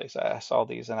first place. I saw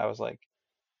these and I was like,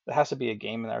 there has to be a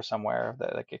game in there somewhere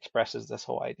that like expresses this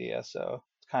whole idea. So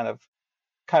it's kind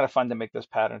of fun to make those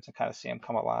patterns and kind of see them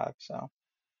come alive. So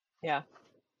Yeah.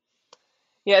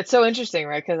 Yeah, it's so interesting,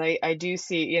 right? Because I do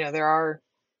see, there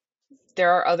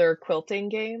are other quilting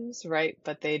games, right?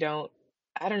 But they don't,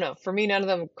 I don't know. For me, none of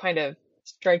them kind of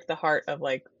strike the heart of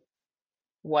like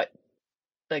what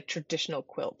like traditional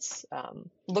quilts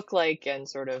look like and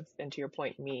sort of, and to your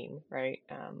point, mean, right?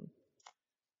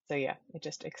 So yeah, it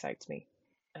just excites me.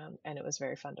 And it was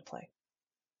very fun to play.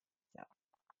 So,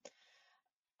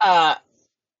 uh,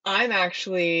 I'm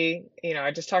actually,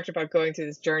 I just talked about going through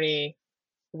this journey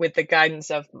with the guidance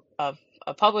of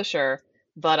a publisher,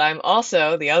 but I'm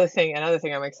also another thing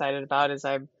I'm excited about is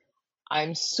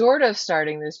I'm sort of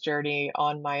starting this journey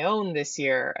on my own this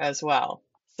year as well.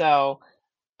 So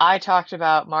I talked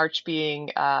about March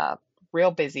being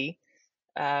real busy.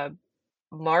 Uh,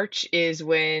 March is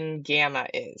when GAMA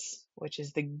is, which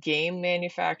is the Game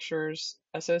Manufacturers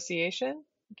Association.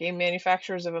 Game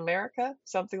Manufacturers of America,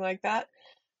 something like that.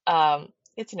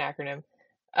 It's an acronym.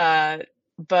 Uh,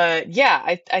 but yeah,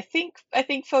 I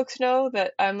think folks know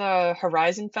that I'm a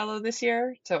Horizon Fellow this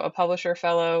year, so a publisher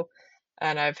fellow,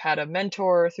 and I've had a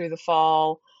mentor through the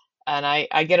fall, and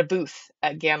I get a booth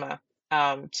at Gamma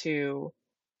to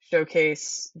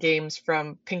showcase games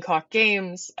from Pink Hawk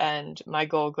Games, and my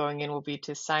goal going in will be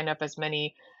to sign up as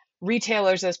many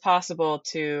retailers as possible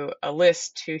to a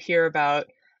list to hear about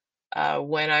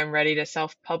when I'm ready to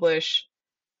self-publish,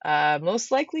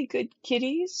 most likely Good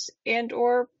Kitties and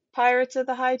or Pirates of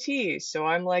the High Seas. So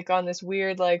I'm like on this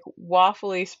weird like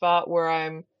waffly spot where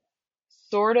I'm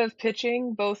sort of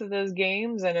pitching both of those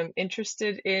games and I'm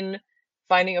interested in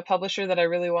finding a publisher that I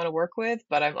really want to work with,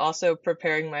 but I'm also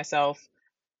preparing myself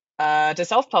to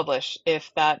self-publish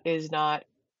if that is not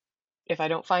if I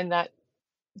don't find that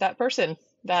person,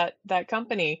 that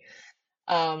company.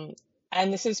 Um,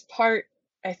 and this is part,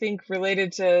 I think,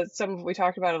 related to some of what we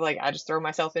talked about of like, I just throw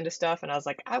myself into stuff and I was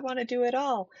like, I want to do it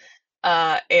all.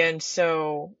 And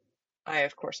so I,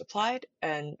 of course, applied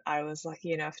and I was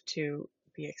lucky enough to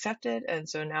be accepted. And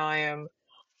so now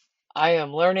I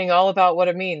am learning all about what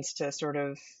it means to sort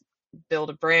of build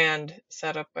a brand,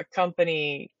 set up a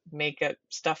company, make it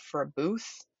stuff for a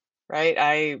booth,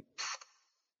 right?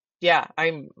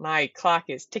 My clock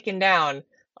is ticking down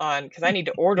on because I need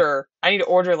to order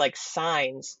like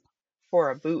signs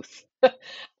for a booth.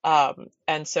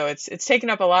 And so it's taken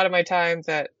up a lot of my time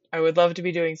that I would love to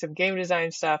be doing some game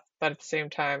design stuff, but at the same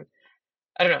time,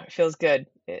 I don't know, it feels good.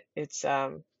 It's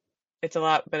a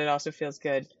lot, but it also feels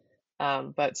good.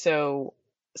 But so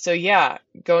yeah,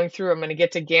 going through, I'm gonna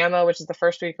get to Gamma, which is the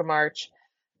first week of March,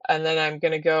 and then I'm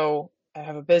gonna go. I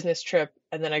have a business trip,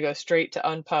 and then I go straight to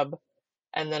Unpub,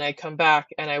 and then I come back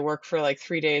and I work for like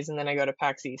 3 days, and then I go to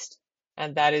PAX East,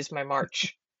 and that is my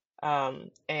March.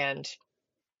 And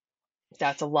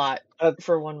that's a lot Uh,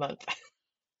 for 1 month.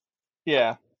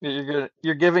 yeah,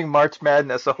 you're giving March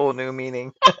Madness a whole new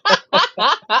meaning.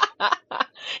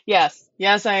 Yes,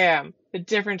 yes, I am. A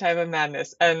different type of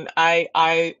madness. And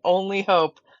I only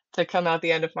hope to come out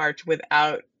the end of March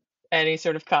without any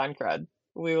sort of con crud.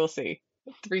 We will see.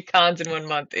 3 cons in 1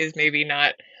 month is maybe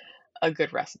not a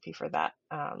good recipe for that.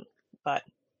 But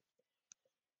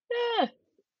eh,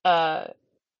 uh,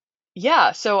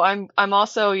 yeah, so I'm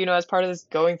also, as part of this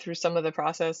going through some of the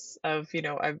process of,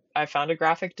 I found a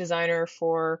graphic designer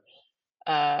for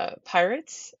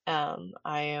Pirates. I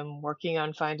am working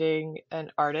on finding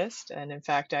an artist, and in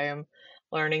fact, I am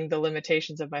learning the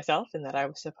limitations of myself in that I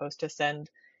was supposed to send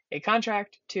a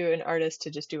contract to an artist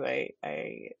to just do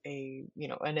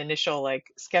an initial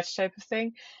like sketch type of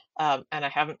thing, and I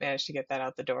haven't managed to get that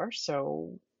out the door,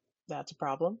 so that's a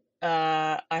problem.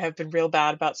 I have been real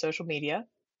bad about social media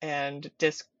and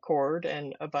Discord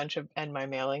and my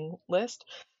mailing list.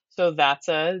 So that's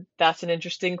an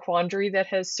interesting quandary that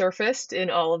has surfaced in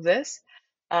all of this.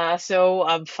 So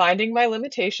I'm finding my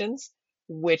limitations,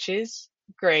 which is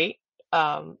great.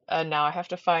 And now I have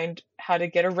to find how to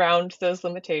get around those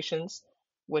limitations,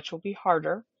 which will be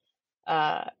harder.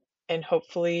 Uh, and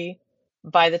hopefully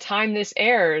by the time this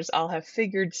airs, I'll have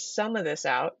figured some of this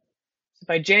out. So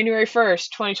by January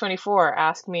 1st, 2024,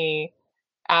 ask me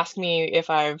if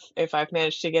I've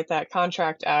managed to get that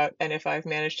contract out and if I've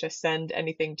managed to send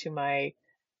anything to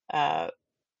uh,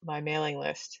 my mailing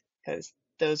list because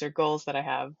those are goals that I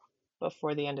have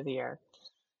before the end of the year.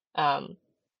 Um,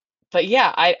 but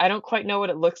yeah, I don't quite know what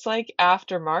it looks like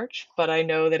after March, but I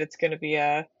know that it's going to be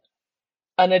an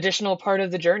additional part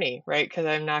of the journey, right? Because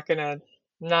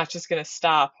not just gonna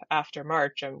stop after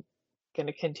March. I'm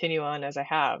gonna continue on as I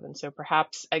have, and so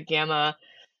perhaps at Gamma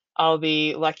I'll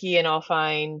be lucky and I'll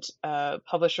find a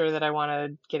publisher that I want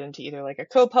to get into either like a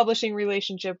co-publishing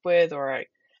relationship with,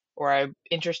 or I'm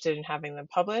interested in having them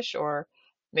publish, or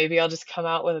maybe I'll just come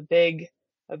out with a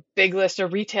big list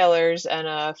of retailers and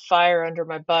a fire under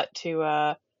my butt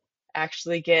to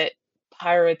actually get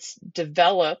Pirates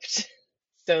developed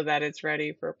so that it's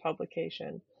ready for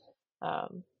publication.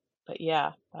 Um, but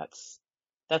yeah, that's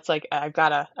like I've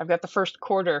got the first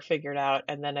quarter figured out,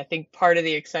 and then I think part of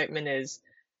the excitement is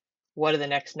what do the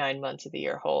next 9 months of the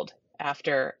year hold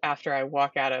after I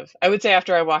would say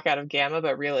after I walk out of Gamma,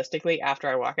 but realistically after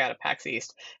I walk out of PAX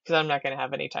East, because I'm not going to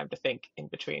have any time to think in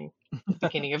between the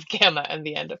beginning of Gamma and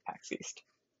the end of PAX East.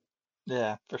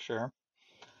 Yeah, for sure.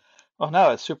 Well,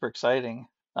 no, it's super exciting.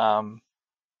 Um,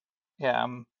 yeah,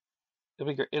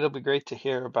 it'll be great to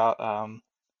hear about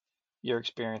your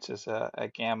experiences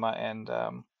at Gamma and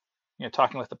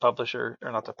talking with the publisher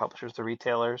or not the publishers, the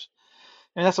retailers.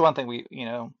 And that's the one thing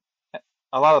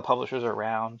a lot of the publishers are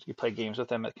around. You play games with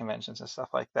them at conventions and stuff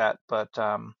like that. But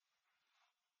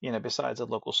besides a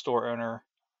local store owner,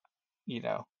 you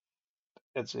know,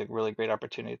 it's a really great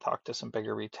opportunity to talk to some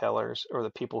bigger retailers or the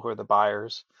people who are the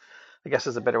buyers, I guess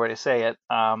is a better way to say it,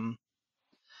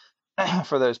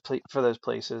 for those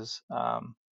places.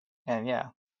 And yeah,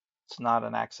 it's not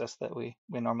an access that we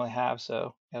normally have.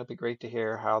 So it'll be great to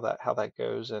hear how that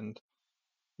goes, and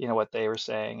what they were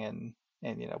saying, and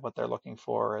what they're looking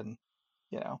for, and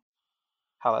you know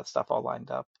how that stuff all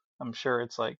lined up. I'm sure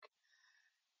it's like,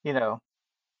 you know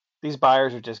these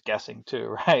buyers are just guessing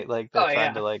too, right? Like they're Oh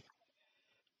trying to yeah. like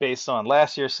based on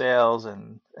last year's sales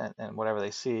and whatever they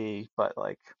see, but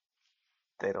like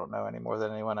they don't know any more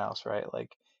than anyone else, right? Like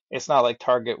it's not like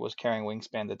Target was carrying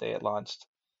Wingspan the day it launched.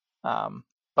 Um,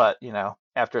 but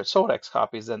after it sold X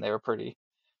copies, then they were pretty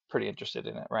interested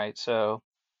in it, right? So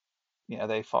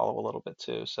they follow a little bit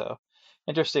too. So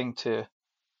interesting to,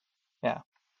 yeah,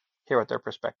 hear what their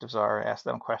perspectives are, ask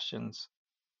them questions.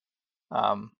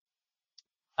 Um,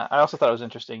 I also thought it was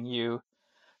interesting. You,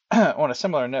 on a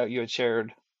similar note, you had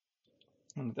shared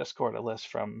in the Discord a list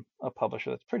from a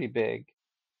publisher that's pretty big.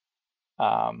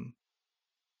 Um,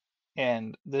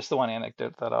 and this the one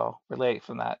anecdote that I'll relate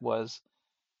from that was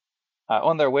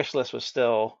on their wish list was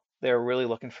still they were really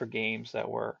looking for games that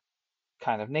were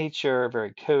kind of nature,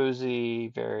 very cozy,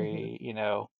 Hmm. very,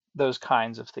 those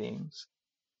kinds of themes.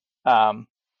 Um,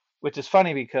 which is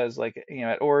funny because like,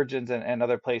 at Origins and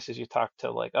other places you talk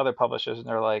to like other publishers and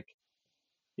they're like,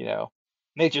 you know,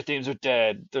 nature themes are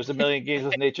dead. There's a million games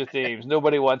with nature themes.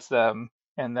 Nobody wants them.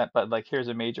 But like here's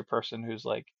a major person who's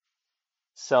like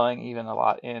selling even a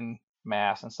lot in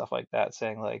mass and stuff like that,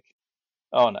 saying like,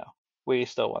 oh no, we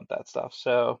still want that stuff.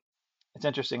 So it's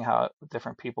interesting how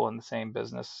different people in the same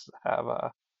business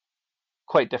have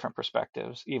quite different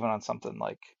perspectives, even on something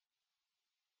like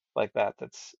that.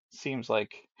 That's seems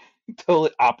like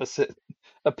totally opposite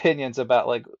opinions about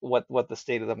like what the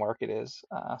state of the market is.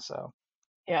 So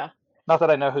Yeah. not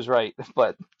that I know who's right,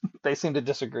 but they seem to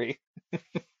disagree.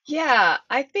 Yeah,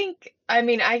 I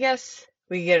mean, I guess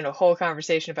we could get in a whole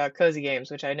conversation about cozy games,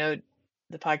 which I know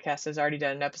the podcast has already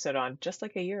done an episode on just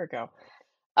like a year ago.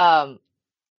 Um,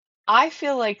 I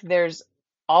feel like there's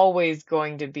always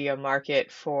going to be a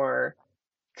market for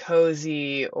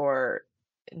cozy or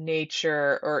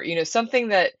nature or, something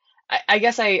that I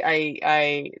guess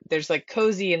there's like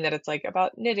cozy in that it's like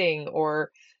about knitting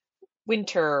or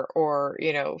winter or,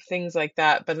 things like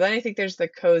that. But then I think there's the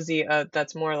cozy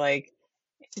that's more like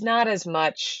it's not as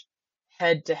much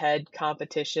head-to-head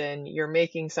competition. You're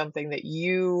making something that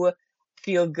you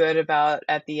feel good about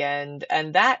at the end,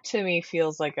 and that to me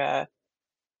feels like a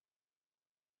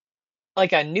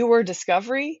newer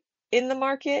discovery in the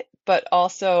market, but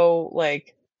also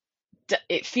like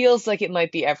it feels like it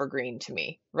might be evergreen to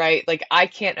me, right? Like I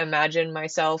can't imagine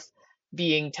myself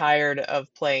being tired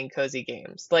of playing cozy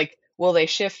games. Like, will they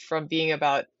shift from being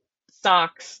about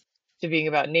socks to being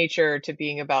about nature to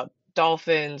being about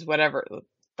dolphins, whatever.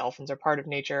 Dolphins are part of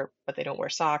nature, but they don't wear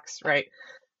socks, right?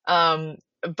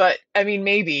 But I mean,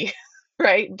 maybe,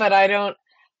 right? But I don't,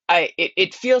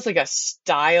 it feels like a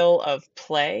style of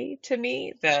play to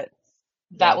me that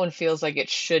Yeah. one feels like it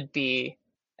should be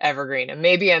evergreen. And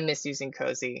maybe I'm misusing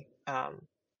cozy.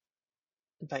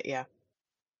 But yeah,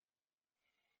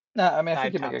 No, I mean I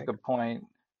think side you make a topic. good point.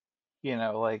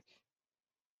 Like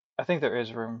I think there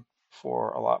is room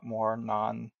for a lot more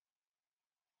non-single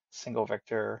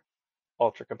victor,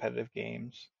 ultra competitive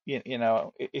games.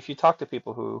 If you talk to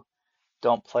people who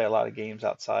don't play a lot of games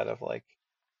outside of like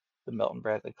the Milton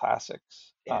Bradley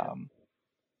classics, Yeah.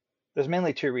 there's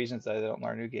mainly two reasons that they don't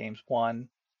learn new games. One,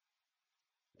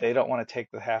 they don't want to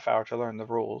take the half hour to learn the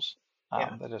rules.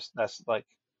 Yeah. That's like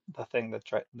the thing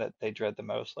that they dread the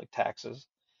most, like taxes.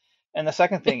 And the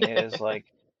second thing is like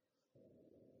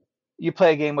you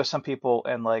play a game with some people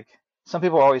and like some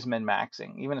people are always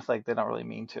min-maxing, even if like they don't really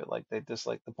mean to. Like they just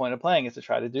like the point of playing is to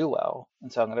try to do well.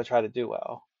 And so I'm gonna try to do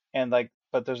well. And like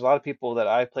but there's a lot of people that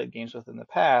I've played games with in the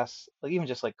past, like even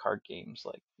just like card games,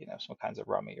 like, some kinds of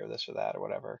rummy or this or that or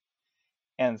whatever.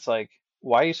 And it's like,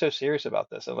 why are you so serious about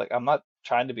this? I'm like, I'm not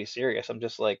trying to be serious. I'm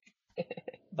just like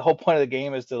the whole point of the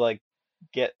game is to like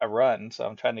get a run. So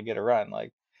I'm trying to get a run.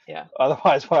 Like Yeah.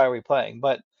 otherwise, why are we playing?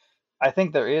 But I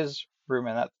think there is room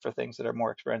in that for things that are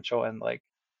more experiential and like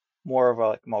more of a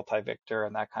like multi-victor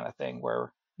and that kind of thing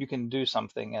where you can do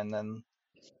something and then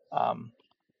um,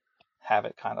 have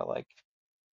it kind of like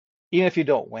even if you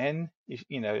don't win,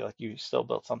 like you still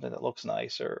built something that looks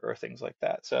nice or things like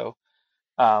that. So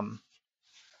um,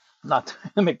 not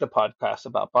to make the podcast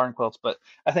about barn quilts, but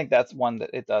I think that's one that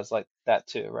it does like that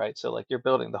too, right? So like you're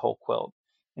building the whole quilt,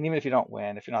 and even if you don't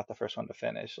win, if you're not the first one to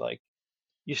finish, like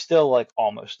you still like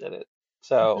almost did it.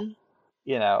 So Hmm.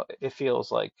 it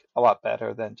feels like a lot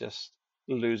better than just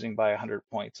losing by 100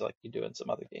 points like you do in some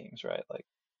other games, right? Like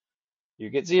you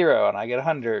get 0 and I get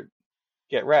 100,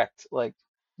 get wrecked. Like,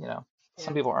 you know,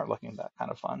 some Yeah. people aren't looking at that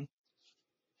kind of fun.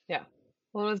 Yeah.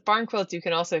 Well, with barn quilts, you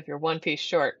can also, if you're one piece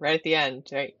short, right at the end,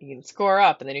 right, you can score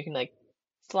up, and then you can like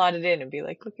slot it in and be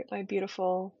like, look at my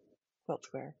beautiful quilt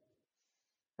square.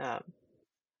 Um,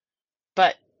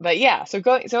 but yeah, so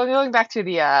going back to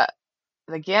the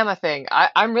gamma thing,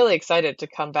 I'm really excited to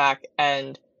come back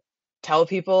and tell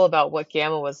people about what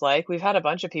gamma was like. We've had a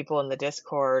bunch of people in the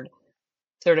Discord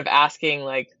sort of asking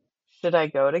like, should I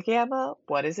go to gamma?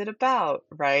 What is it about?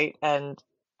 Right? And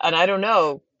I don't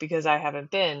know because I haven't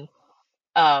been.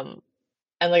 Um,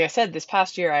 and like I said, this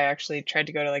past year I actually tried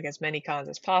to go to like as many cons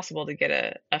as possible to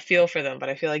get a feel for them, but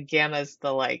I feel like gamma's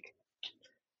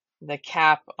the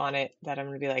cap on it that I'm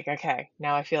gonna be like, okay,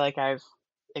 now I feel like I've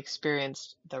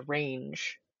experienced the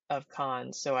range of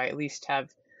cons, so I at least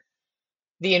have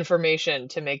the information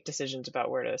to make decisions about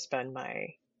where to spend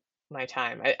my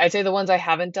time. I'd say the ones I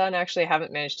haven't done, actually, I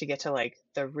haven't managed to get to like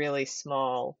the really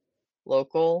small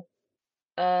local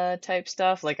type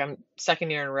stuff. Like I'm second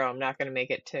year in a row, I'm not going to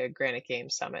make it to Granite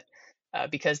Games Summit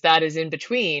because that is in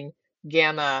between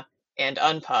Gamma and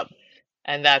Unpub,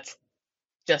 and that's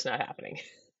just not happening.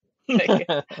 Like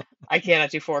I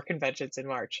cannot do 4 conventions in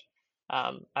March.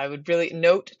 I would really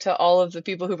note to all of the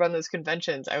people who run those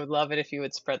conventions, I would love it if you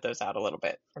would spread those out a little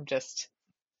bit. I'm just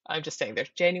saying there's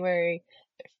January,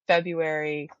 there's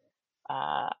February.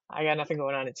 I got nothing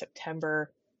going on in September.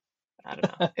 I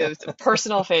don't know. It was a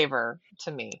personal favor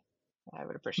to me. I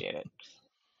would appreciate it.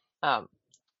 Um,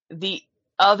 the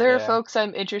other Yeah. folks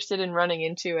I'm interested in running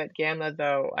into at Gamma,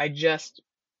 though, I just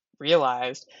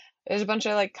realized there's a bunch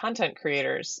of like content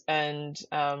creators and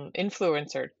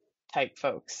influencer type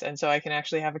folks. And so I can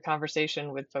actually have a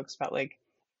conversation with folks about like,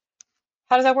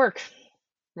 how does that work,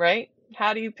 right?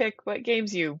 How do you pick what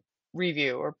games you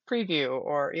review or preview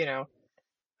or,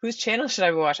 whose channel should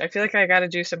I watch? I feel like I got to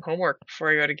do some homework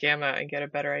before I go to Gamma and get a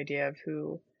better idea of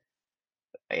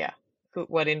yeah,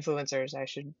 what influencers I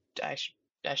should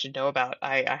I should know about.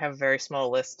 I have a very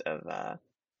small list of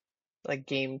like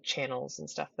game channels and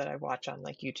stuff that I watch on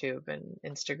like YouTube and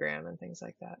Instagram and things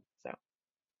like that. So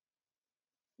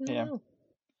I don't Yeah. know.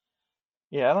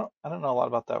 Yeah, I don't know a lot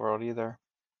about that world either.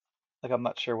 Like I'm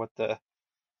not sure what the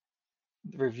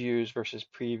reviews versus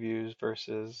previews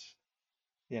versus,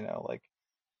 like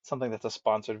something that's a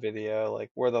sponsored video, like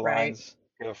where the Right. lines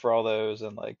go for all those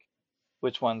and like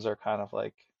which ones are kind of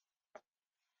like,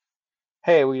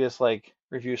 hey, we just like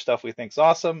review stuff we think's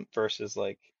awesome versus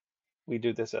like we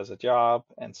do this as a job.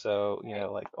 And so, Right.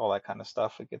 like all that kind of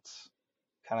stuff, it gets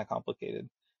kind of complicated.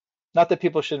 Not that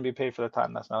people shouldn't be paid for their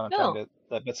time, that's not what I'm trying No. to,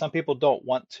 but some people don't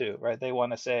want to, right? They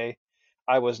want to say,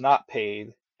 I was not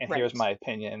paid and here's Right. my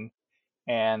opinion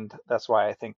and that's why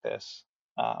I think this.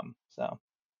 So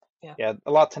Yeah. yeah,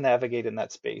 a lot to navigate in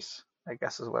that space, I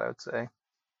guess is what I would say.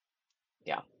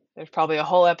 Yeah. There's probably a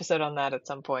whole episode on that at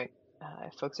some point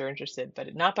if folks are interested,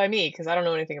 but not by me because I don't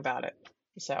know anything about it.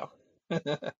 So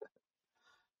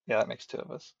Yeah, that makes two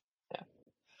of us. yeah.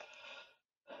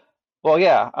 Well,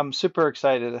 yeah, I'm super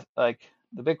excited. Like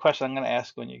the big question I'm going to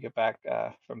ask when you get back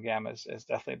from Gamma is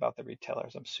definitely about the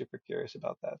retailers. I'm super curious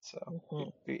about that. So Hmm.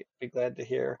 be glad to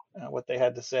hear what they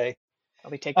had to say.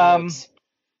 I'll be taking Um, notes.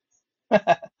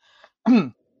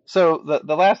 so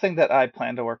the last thing that I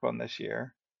plan to work on this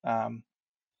year,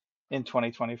 in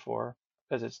 2024,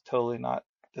 because it's totally not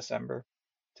December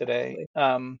today,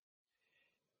 Totally.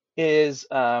 is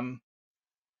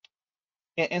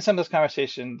in some of those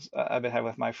conversations I've been having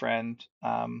with my friend.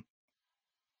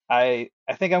 I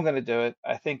think I'm going to do it.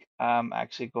 I think I'm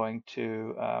actually going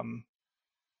to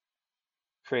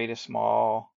create a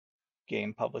small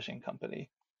game publishing company.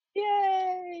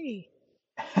 Yay!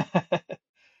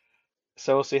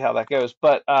 So we'll see how that goes.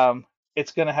 But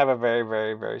it's going to have a very,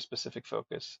 very, very specific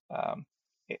focus.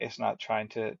 It's not trying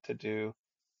to do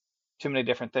too many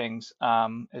different things.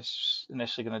 It's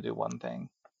initially going to do one thing.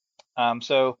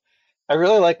 So I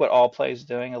really like what Allplay is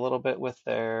doing a little bit with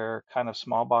their kind of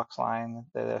small box line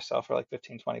that they sell for like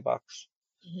 15, $20.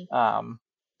 Hmm. Um,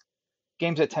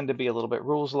 Games that tend to be a little bit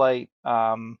rules light,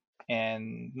 and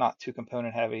not too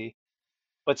component heavy,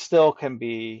 but still can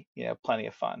be, plenty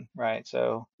of fun, right?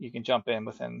 So you can jump in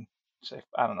within, say,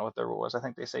 I don't know what their rule was. I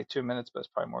think they say 2 minutes, but it's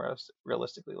probably more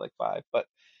realistically like 5. But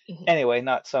Hmm. anyway,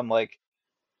 not some like,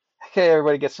 okay,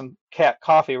 everybody get some cat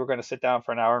coffee. We're going to sit down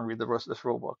for an hour and read the rest of this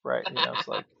rule book, right? It's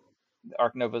like the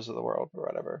Arc Novas of the world or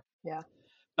whatever. Yeah.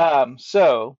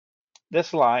 So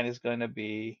this line is going to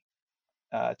be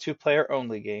 2-player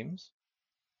only games.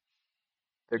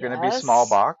 They're going to be small Yes.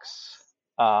 box.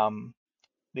 Um,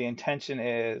 the intention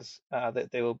is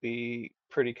that they will be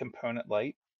pretty component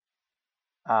light.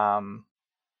 Um,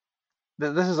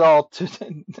 this is all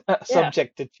Yeah.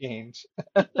 subject to change.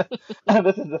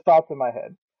 This is the thoughts in my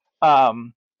head.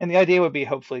 And the idea would be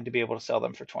hopefully to be able to sell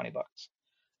them for $20.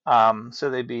 So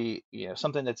they'd be,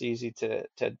 something that's easy to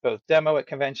both demo at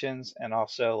conventions and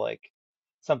also like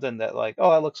something that like,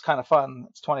 oh, that looks kind of fun.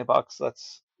 It's $20.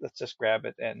 Let's just grab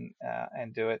it and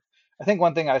do it. I think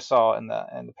one thing I saw in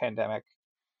the pandemic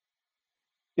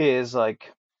is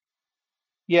like,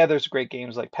 yeah, there's great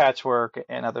games like Patchwork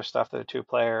and other stuff that are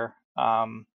two-player,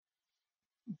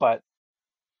 but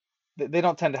they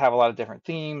don't tend to have a lot of different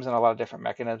themes and a lot of different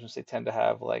mechanisms. They tend to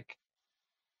have like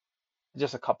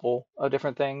just a couple of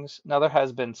different things. Now there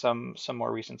has been some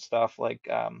more recent stuff like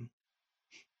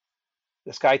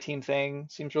the Sky Team thing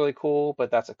seems really cool, but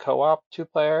that's a co-op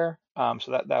two-player.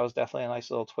 So that was definitely a nice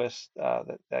little twist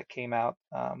that came out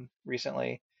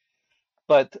recently.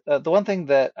 But the one thing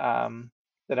that I'm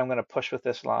going to push with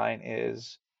this line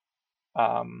is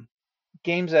um,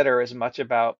 games that are as much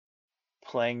about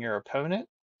playing your opponent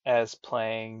as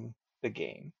playing the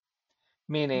game.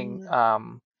 Meaning, Mm,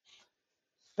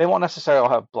 they won't necessarily all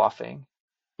have bluffing,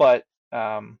 but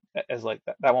as like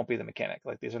that won't be the mechanic.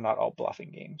 Like these are not all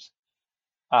bluffing games.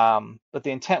 But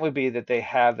the intent would be that they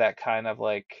have that kind of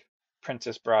like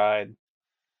Princess Bride,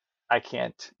 I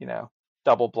can't,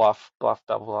 double bluff, bluff,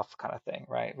 double bluff kind of thing,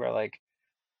 right? Where like,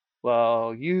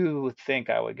 well, you would think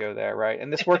I would go there, right?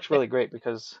 And this works really great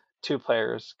because two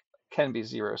players can be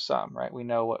zero sum, right? We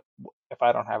know what if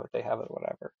I don't have it, they have it,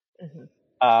 whatever. mhm,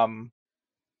 Um,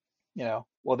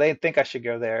 well, they think I should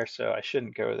go there, so I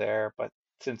shouldn't go there, but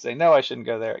since they know I shouldn't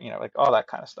go there, like all that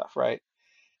kind of stuff, right?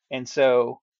 And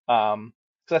so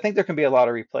I think there can be a lot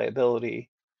of replayability,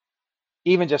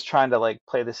 even just trying to like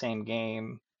play the same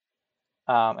game,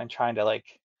 and trying to like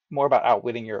more about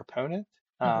outwitting your opponent.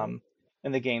 mhm, Um,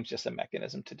 and the game's just a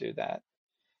mechanism to do that.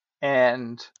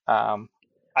 And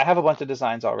I have a bunch of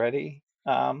designs already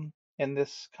in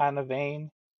this kind of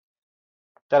vein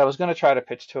that I was going to try to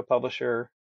pitch to a publisher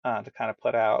to kind of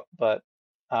put out, but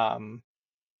um,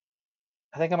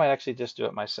 I think I might actually just do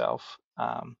it myself.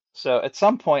 So at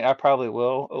some point, I probably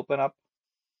will open up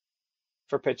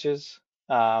for pitches,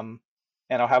 um,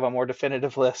 and I'll have a more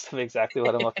definitive list of exactly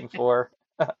what I'm looking for.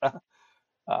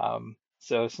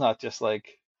 So it's not just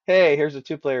like, hey, here's a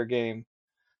two-player game,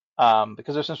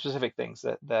 because there's some specific things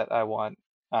that I want.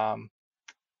 Um,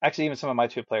 Actually, even some of my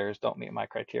two players don't meet my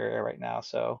criteria right now,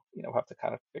 so we'll have to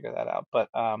kind of figure that out. But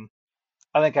I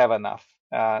think I have enough,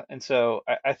 and so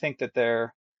I think that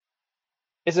there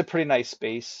is a pretty nice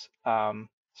space,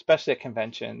 especially at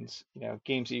conventions.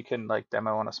 Games that you can like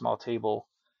demo on a small table,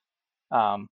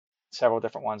 um, several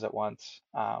different ones at once,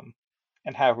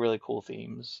 and have really cool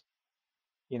themes.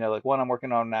 Like one I'm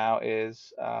working on now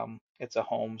is it's a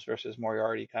Holmes versus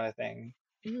Moriarty kind of thing.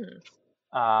 mm,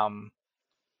 Um,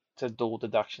 it's a dual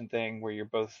deduction thing where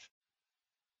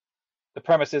the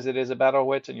premise is it is a battle of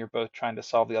wits and you're both trying to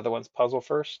solve the other one's puzzle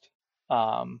first.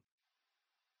 Um,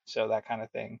 so that kind of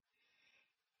thing.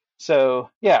 So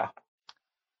yeah,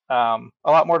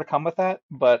 a lot more to come with that,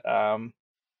 but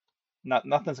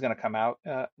nothing's going to come out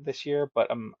this year. But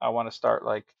I want to start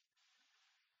like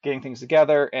getting things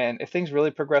together, and if things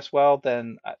really progress well,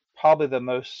 then probably the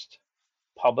most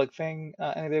public thing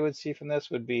anybody would see from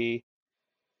this would be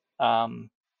um,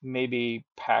 maybe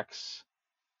PAX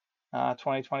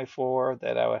 2024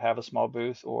 that I would have a small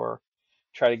booth or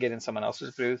try to get in someone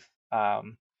else's booth,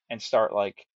 and start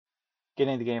like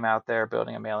getting the game out there,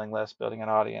 building a mailing list, building an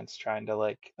audience, trying to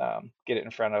like get it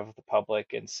in front of the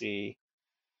public and see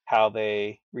how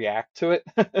they react to it.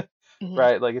 mhm.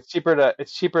 Right? Like it's cheaper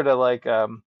to like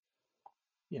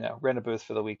rent a booth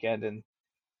for the weekend and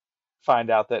find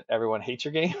out that everyone hates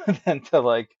your game than to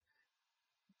like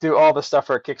do all the stuff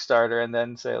for a Kickstarter and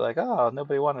then say like, oh,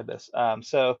 nobody wanted this.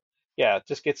 So yeah,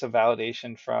 just get some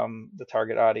validation from the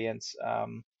target audience,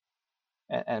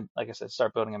 and like I said,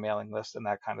 start building a mailing list and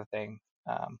that kind of thing.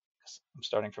 'Cause I'm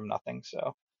starting from nothing,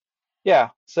 so yeah,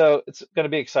 so it's going to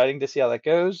be exciting to see how that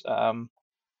goes.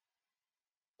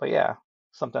 But yeah,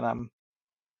 something I'm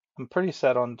pretty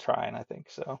set on trying, I think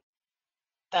so.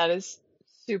 That is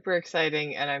super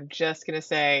exciting, and I'm just gonna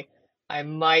say I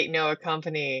might know a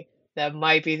company that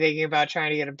might be thinking about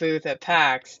trying to get a booth at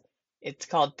PAX. It's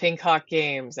called Pink Hawk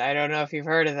Games. I don't know if you've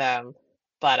heard of them,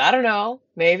 but I don't know.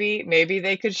 Maybe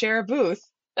they could share a booth.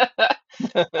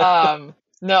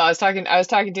 No, I was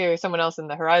talking to someone else in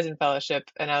the Horizon Fellowship,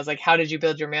 and I was like, "How did you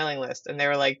build your mailing list?" And they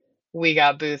were like, "We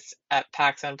got booths at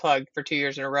PAX Unplugged for 2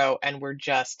 years in a row, and we're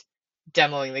just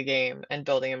demoing the game and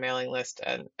building a mailing list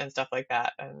and stuff like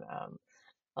that." And I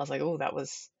was like, "Oh, that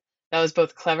was." that was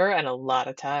both clever and a lot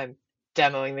of time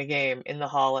demoing the game in the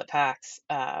hall at PAX.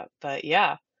 But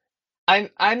yeah,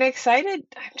 I'm excited.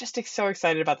 I'm just so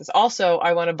excited about this. Also,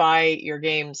 I want to buy your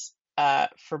games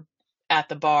for at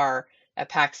the bar at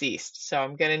PAX East. So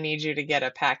I'm gonna need you to get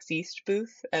a PAX East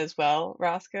booth as well,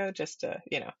 Roscoe, just to,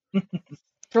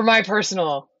 for my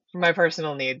personal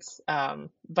needs. But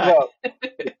Well,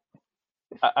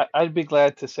 I'd be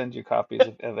glad to send you copies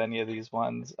of any of these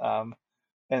ones.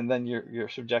 And then you're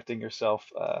subjecting yourself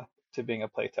to being a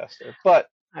playtester. But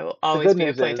I will the always good be a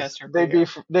news is playtester for you.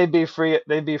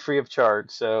 they'd be free of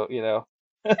charge. So Well,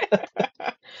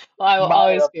 I will mine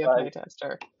always up be a like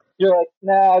playtester. you're like,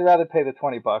 nah, I'd rather pay the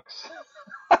 $20.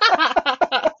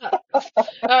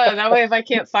 That way, if I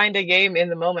can't find a game in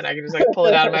the moment, I can just like pull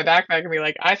it out of my backpack and be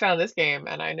like, I found this game,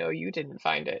 and I know you didn't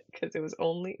find it because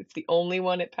it's the only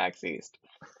one at PAX East.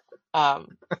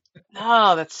 Um,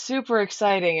 no, that's super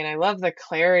exciting, and I love the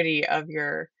clarity of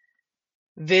your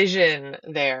vision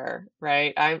there,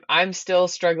 right? I'm still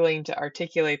struggling to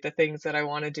articulate the things that I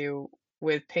want to do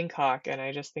with Pink Hawk, and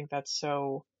I just think that's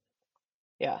so,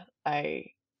 yeah, I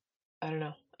don't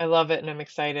know. I love it and I'm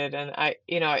excited, and I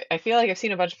feel like I've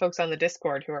seen a bunch of folks on the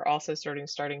Discord who are also starting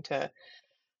to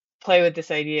play with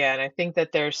this idea, and I think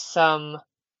that there's some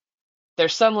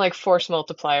like force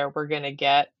multiplier we're gonna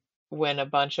get when a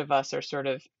bunch of us are sort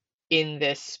of in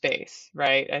this space,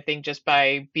 right? I think just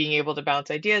by being able to bounce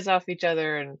ideas off each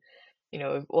other and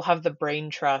we'll have the brain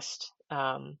trust,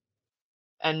 and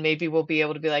maybe we'll be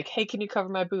able to be like, hey, can you cover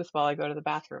my booth while I go to the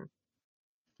bathroom?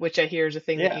 Which I hear is a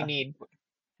thing that you Yeah. need,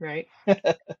 right?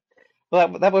 Well,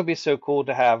 that would be so cool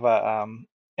to have. And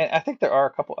I think there are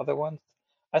a couple other ones.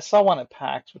 I saw one at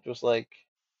PAX, which was like,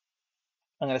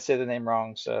 I'm gonna say the name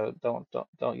wrong, so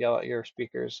don't yell at your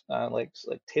speakers. Like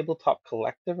Tabletop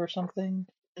Collective or something,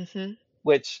 Hmm.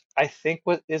 which I think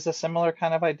is a similar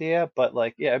kind of idea. But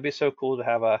like, yeah, it'd be so cool to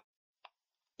have a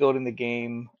building the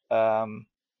game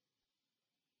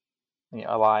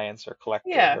alliance or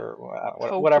collective Yeah, or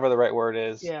co whatever the right word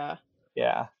is. yeah,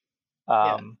 Yeah.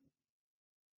 yeah. Um,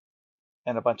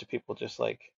 and a bunch of people just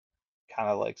like kind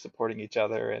of like supporting each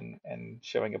other and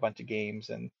showing a bunch of games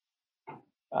and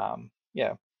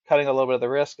yeah, cutting a little bit of the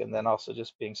risk and then also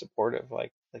just being supportive.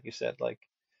 Like you said, like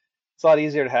it's a lot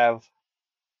easier to have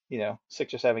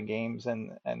 6 or 7 games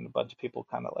and a bunch of people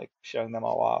kind of like showing them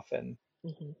all off and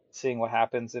Hmm. seeing what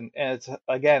happens. And it's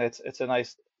again, it's a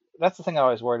nice. That's the thing I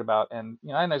always worried about. And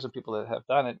I know some people that have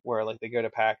done it where like they go to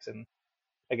PAX and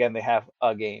again they have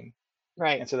a game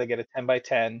Right. and so they get a 10 by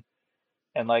 10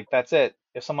 and like that's it.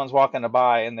 If someone's walking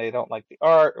by and they don't like the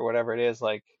art or whatever it is,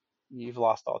 like you've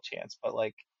lost all chance. But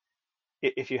like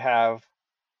if you have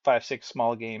 5, 6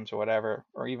 small games or whatever,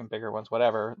 or even bigger ones,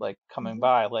 whatever, like coming Hmm.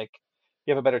 by, like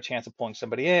you have a better chance of pulling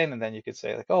somebody in, and then you could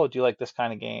say like, oh, do you like this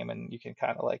kind of game? And you can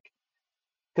kind of like,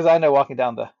 because I know walking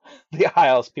down the the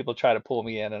aisles, people try to pull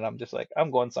me in, and I'm just like,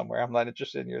 I'm going somewhere. I'm not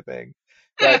interested in your thing,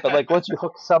 right? But like once you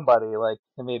hook somebody, like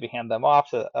you maybe hand them off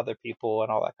to other people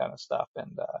and all that kind of stuff,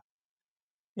 and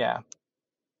yeah,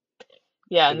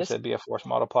 Yeah, like and you said, be a force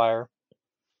multiplier.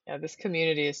 this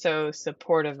community is so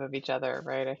supportive of each other,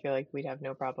 right? I feel like we'd have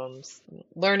no problems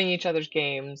learning each other's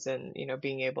games and,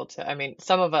 being able to, I mean,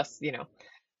 some of us,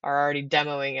 are already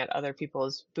demoing at other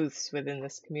people's booths within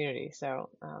this community. So,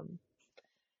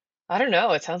 I don't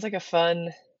know. It sounds like a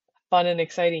fun and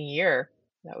exciting year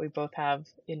that we both have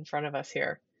in front of us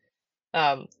here.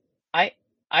 Um, I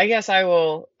I guess I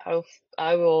will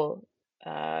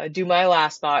do my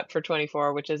last thought for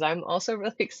 24, which is I'm also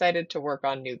really excited to work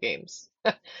on new games.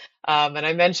 And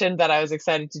I mentioned that I was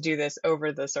excited to do this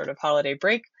over the sort of holiday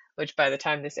break, which by the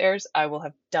time this airs, I will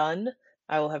have done.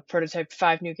 I will have prototyped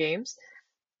 5 new games.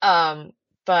 Um,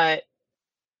 but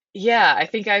yeah, I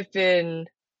think I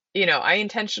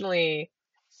intentionally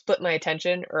split my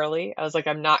attention early. I was like,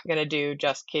 I'm not gonna do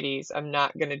just kitties. I'm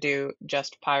not gonna do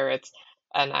just pirates.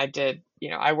 And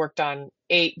I worked on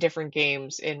 8 different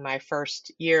games in my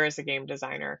first year as a game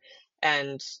designer.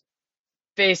 And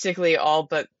basically all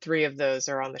but 3 of those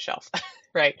are on the shelf,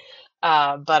 right?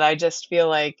 But I just feel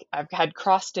like I've had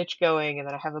cross stitch going and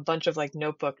then I have a bunch of like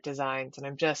notebook designs and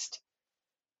I'm just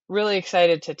really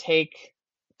excited to take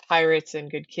Pirates and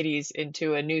Good Kitties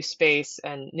into a new space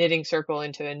and Knitting Circle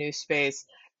into a new space,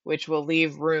 which will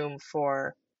leave room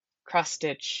for Cross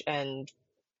Stitch and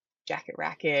Jacket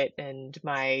Racket and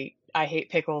my I Hate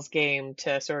Pickles game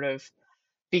to sort of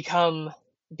become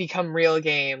become real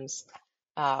games,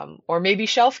 or maybe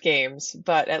shelf games,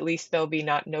 but at least they'll be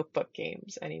not notebook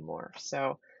games anymore.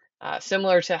 So,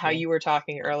 similar to how Yeah. you were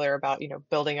talking earlier about,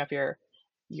 building up your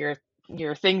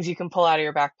your things you can pull out of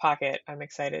your back pocket. I'm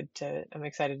excited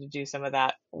to do some of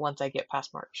that once I get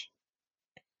past March.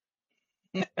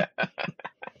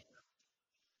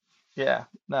 Yeah,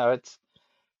 no, it's.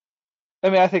 I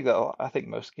mean, I think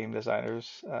most game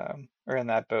designers are in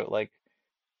that boat. Like,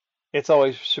 it's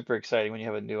always super exciting when you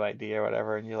have a new idea or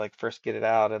whatever, and you like first get it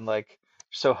out and like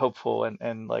so hopeful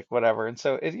and like whatever. And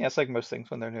so it's like most things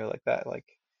when they're new like that. Like,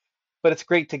 but it's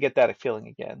great to get that feeling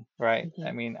again, right?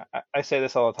 I Mhm. mean, I say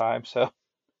this all the time, so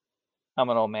I'm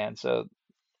an old man, so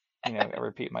I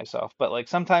repeat myself. But like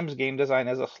sometimes game design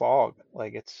is a slog.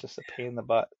 Like it's just a pain in the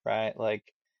butt, right? Like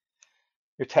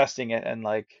you're testing it and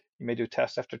like you may do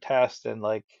test after test and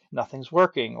like nothing's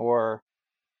working or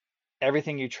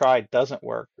everything you try doesn't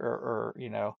work or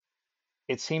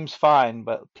it seems fine,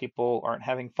 but people aren't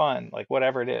having fun, like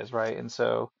whatever it is, right? And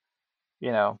so,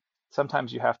 you know,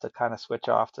 sometimes you have to kind of switch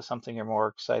off to something you're more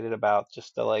excited about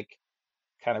just to like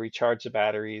kind of recharge the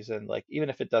batteries and like even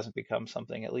if it doesn't become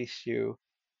something, at least you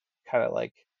kind of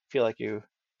like feel like you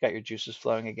got your juices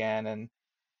flowing again and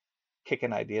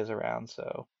kicking ideas around.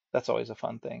 So that's always a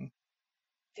fun thing.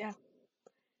 Yeah.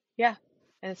 Yeah.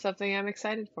 And it's something I'm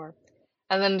excited for.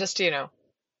 And then just,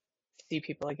 see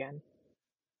people again.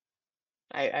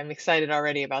 I'm excited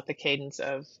already about the cadence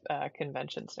of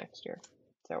conventions next year.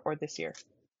 So, or this year.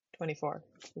 24.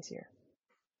 It's this year.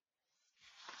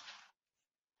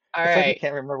 All It's like you right.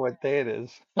 can't remember what day it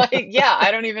is. Yeah,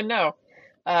 I don't even know.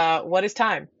 What is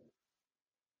time?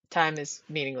 Time is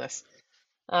meaningless.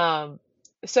 Um,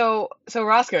 so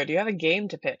Roscoe, do you have a game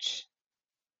to pitch?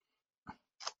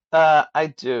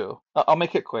 I do. I'll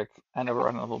make it quick. I know we're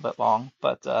running a little bit long,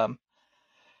 but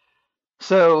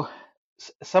so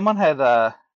someone had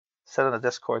said on the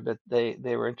Discord that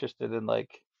they were interested in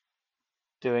like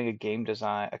doing a game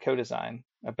design, a co-design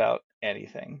about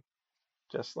anything.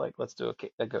 Just like let's do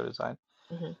a co-design.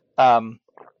 Hmm. Um,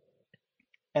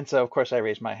 and so of course I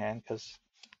raised my hand because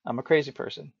I'm a crazy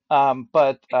person.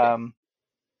 But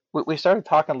we started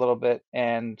talking a little bit,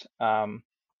 and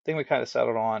thing we kind of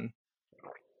settled on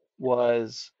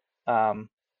was um,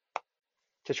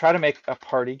 to try to make a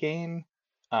party game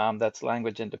that's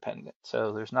language independent.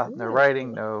 So there's not no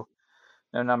writing, Ooh.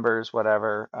 no numbers,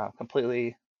 whatever,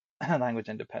 completely language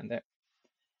independent.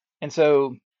 And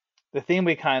so the theme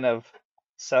we kind of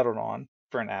settled on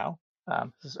for now,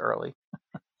 this is early,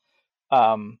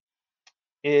 um,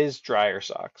 is dryer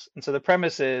socks. And so the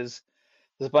premise is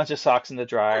there's a bunch of socks in the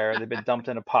dryer, they've been dumped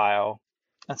in a pile.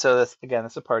 And so this again,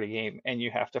 it's a party game, and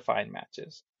you have to find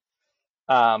matches.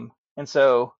 And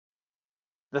so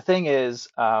the thing is,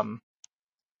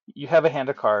 you have a hand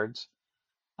of cards,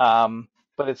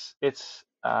 but it's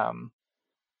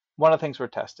one of the things we're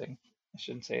testing. I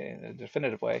shouldn't say it in a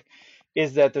definitive way,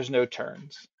 is that there's no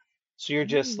turns. So you're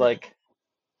just Mm. like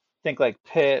think like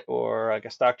pit or like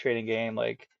a stock trading game,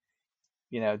 like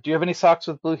do you have any socks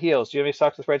with blue heels? Do you have any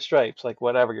socks with red stripes? Like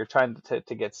whatever you're trying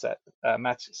to get set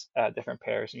matches different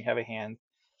pairs, and you have a hand,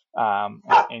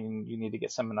 and you need to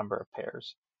get some number of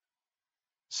pairs.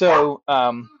 So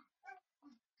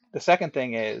the second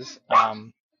thing is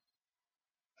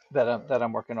that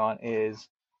I'm working on is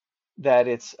that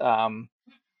it's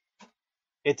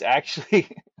actually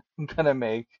I'm gonna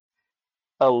make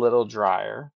a little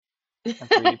dryer and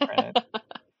 3D print it,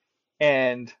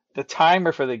 and the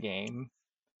timer for the game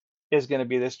is going to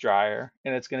be this dryer,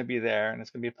 and it's going to be there, and it's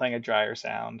going to be playing a dryer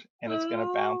sound, and it's going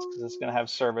to bounce because it's going to have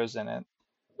servos in it.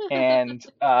 And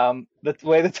the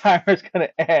way the timer is going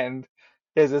to end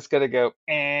is it's going to go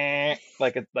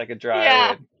like a dryer Yeah.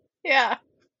 would. Yeah.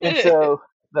 And so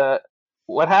the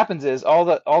what happens is all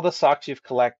the socks you've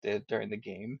collected during the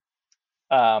game,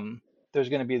 um, there's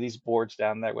going to be these boards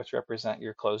down there which represent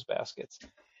your clothes baskets.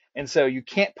 And so you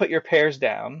can't put your pairs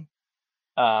down,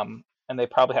 and they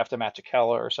probably have to match a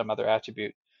color or some other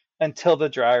attribute until the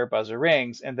dryer buzzer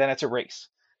rings, and then it's a race.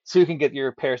 So you can get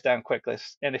your pairs down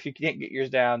quickest, and if you can't get yours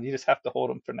down, you just have to hold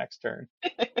them for next turn.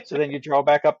 So then you draw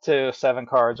back up to 7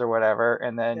 cards or whatever,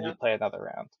 and then you Yeah. play another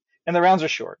round. And the rounds are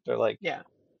short; they're like Yeah.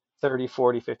 30,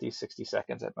 40, 50, 60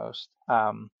 seconds at most.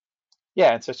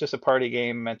 Yeah, and so it's just a party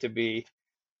game meant to be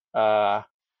uh,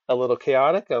 a little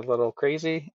chaotic, a little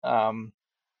crazy.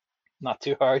 Not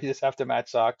too hard. You just have to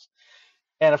match socks.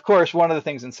 And of course, one of the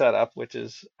things in setup, which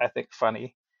is I think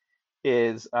funny,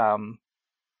 is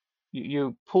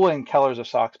you pull in colors of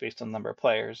socks based on the number of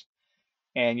players,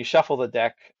 and you shuffle the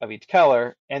deck of each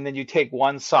color, and then you take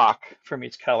one sock from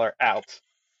each color out,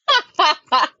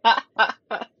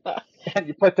 and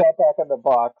you put that back in the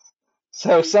box.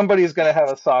 So somebody's going to have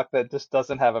a sock that just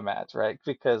doesn't have a match, right?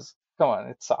 Because come on,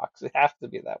 it's socks. It has to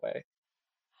be that way.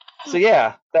 So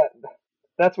yeah,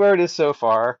 that's where it is so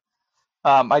far.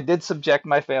 I did subject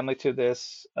my family to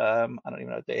this. I don't even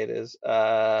know what day it is.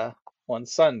 On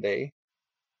Sunday,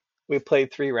 we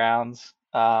played 3 rounds.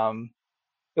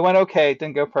 it went okay. It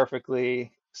didn't go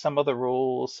perfectly. Some of the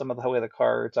rules, some of the way the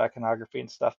cards, iconography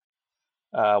and stuff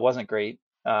wasn't great.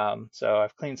 So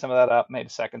I've cleaned some of that up, made a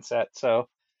second set. So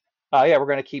yeah, we're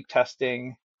going to keep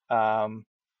testing. Um,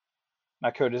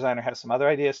 my co-designer has some other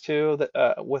ideas too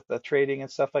that with the trading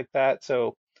and stuff like that.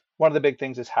 So one of the big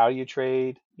things is how you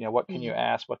trade. You know, what can you Hmm.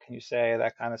 ask? What can you say?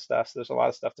 That kind of stuff. So there's a lot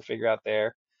of stuff to figure out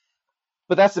there.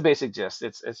 But that's the basic gist.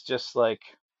 It's just like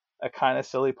a kind of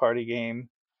silly party game.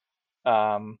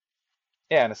 Um,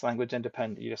 yeah, and it's language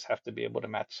independent. You just have to be able to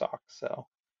match socks. So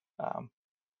um,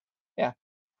 yeah,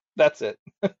 that's it.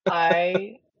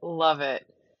 I love it.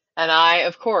 And I,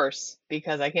 of course,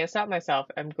 because I can't stop myself,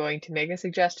 I'm going to make a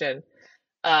suggestion.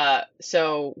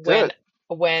 So Do when it.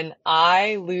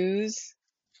 I lose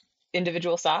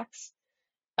individual socks,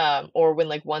 or when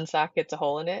like one sock gets a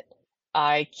hole in it,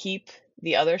 I keep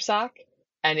the other sock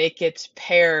and it gets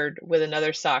paired with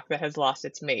another sock that has lost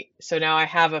its mate. So now I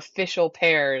have official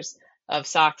pairs of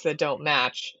socks that don't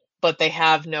match, but they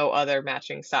have no other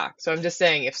matching sock. So I'm just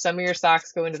saying, if some of your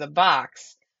socks go into the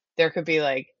box, there could be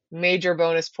like major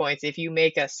bonus points if you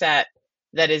make a set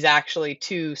that is actually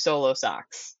two solo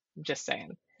socks. I'm just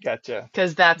saying. Gotcha.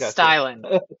 Because that's Gotcha. styling.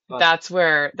 Fun. That's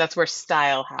where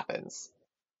style happens.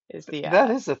 Is the That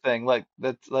is the thing, like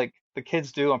that's like the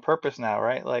kids do on purpose now,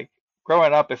 right? Like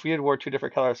growing up, if we had wore two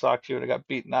different color socks, you would have got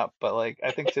beaten up. But like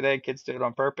I think today kids do it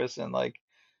on purpose and like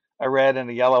a red and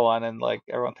a yellow one, and like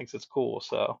everyone thinks it's cool.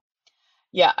 So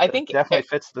Yeah, it definitely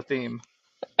fits the theme.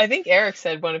 I think Eric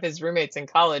said one of his roommates in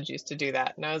college used to do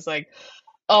that, and I was like,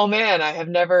 "Oh man, I have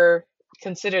never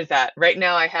considered that." Right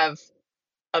now, I have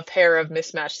a pair of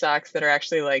mismatched socks that are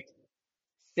actually like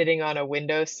sitting on a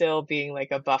windowsill, being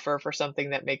like a buffer for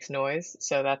something that makes noise.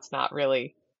 So that's not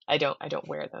really. I don't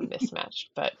wear them mismatched,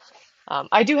 but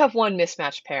I do have one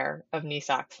mismatched pair of knee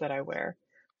socks that I wear.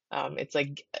 It's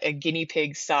like a guinea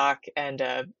pig sock and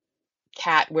a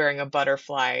cat wearing a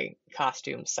butterfly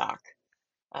costume sock.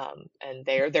 And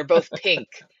they're both pink,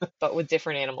 but with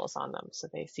different animals on them, so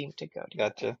they seem to go together.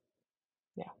 Gotcha.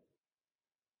 Yeah,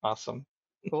 Awesome.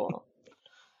 cool.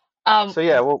 Um, So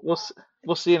yeah,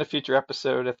 we'll see in a future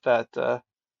episode if that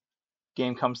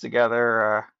game comes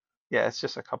together. Yeah, it's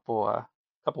just a couple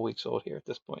weeks old here at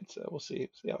this point, so we'll see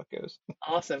how it goes.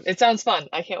 awesome. It sounds fun.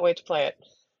 I can't wait to play it.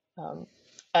 Um,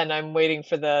 and I'm waiting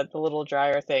for the little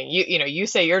dryer thing. You know, you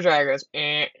say your dryer goes,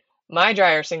 eh. My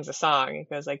dryer sings a song. It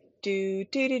goes like do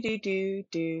do do do do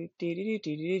do do do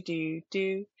do do do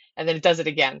do, and then it does it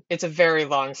again. It's a very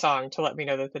long song to let me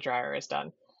know that the dryer is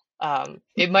done.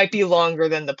 It might be longer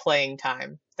than the playing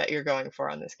time that you're going for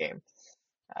on this game.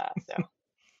 So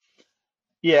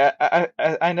Yeah,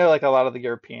 I know like a lot of the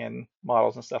European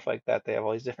models and stuff like that, they have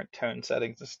all these different tone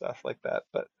settings and stuff like that,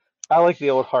 but I like the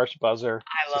old harsh buzzer.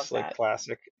 I It's love just like that.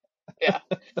 classic. Yeah.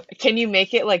 Can you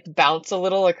make it like bounce a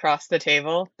little across the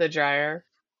table, the dryer?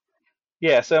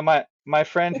 Yeah, so my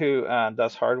friend who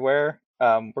does hardware,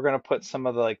 we're gonna put some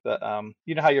of the like the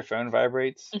you know how your phone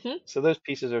vibrates? Hmm. So those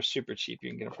pieces are super cheap. You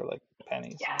can get them for like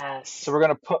pennies. So Yes. we're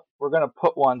gonna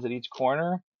put ones at each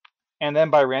corner, and then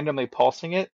by randomly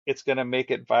pulsing it, it's gonna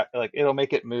make it like it'll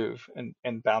make it move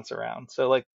and bounce around. So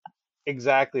like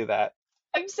exactly that.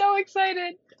 I'm so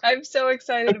excited. I'm so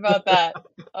excited about that.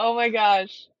 Oh my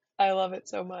gosh. I love it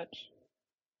so much.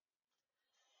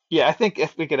 Yeah, I think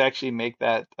if we could actually make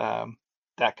that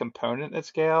that component at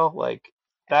scale, like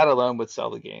that alone would sell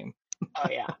the game. Oh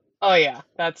yeah. Oh yeah.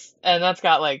 That's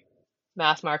got like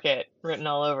mass market written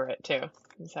all over it too.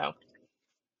 So,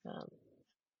 um,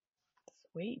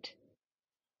 sweet.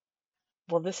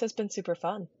 Well, this has been super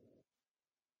fun.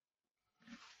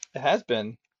 It has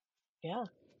been. Yeah.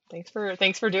 Thanks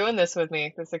for doing this with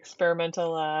me. This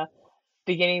experimental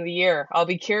beginning of the year. I'll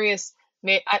be curious.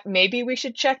 Maybe we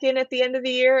should check in at the end of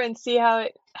the year and see how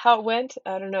it went.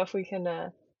 I don't know if we can. I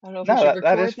don't know if we No, should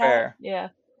that is record that. fair. Yeah.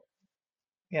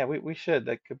 Yeah, we should.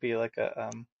 That could be like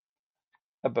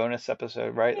a bonus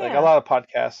episode, right? Like a Yeah. lot of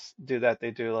podcasts do that.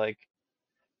 They do like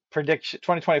prediction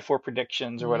 2024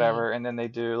 predictions or Mm, whatever, and then they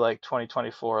do like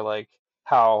 2024 like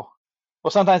how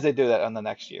well sometimes they do that on the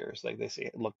next year's. Like they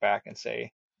say look back and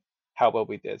say how well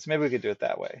we did. So maybe we could do it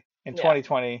that way. In yeah.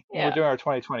 2020, when we're Yeah. doing our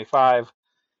 2025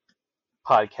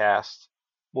 podcast,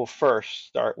 we'll first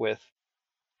start with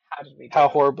How did we how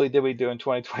do? horribly did we do in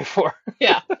 2024?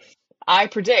 Yeah. I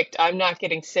predict I'm not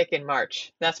getting sick in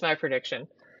March. That's my prediction.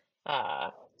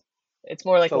 Uh, it's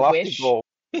more It's like a a lofty wish. goal.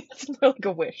 It's more like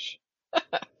a wish.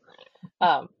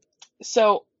 Um,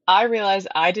 so I realized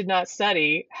I did not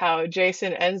study how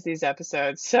Jason ends these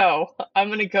episodes. So I'm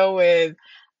gonna go with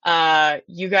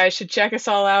you guys should check us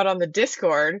all out on the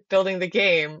Discord, building the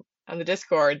game on the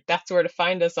Discord. That's where to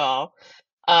find us all.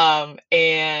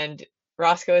 And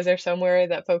Roscoe, is there somewhere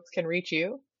that folks can reach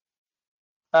you?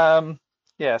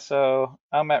 Yeah, so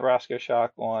I'm at Rosco Schock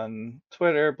on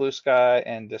Twitter, Blue Sky,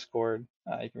 and Discord.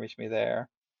 You can reach me there.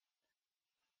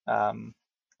 Um,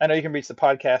 I know you can reach the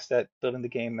podcast at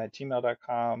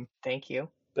buildingthegame@gmail.com, Thank you.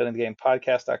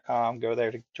 buildingthegamepodcast.com. Go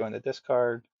there to join the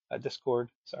Discord,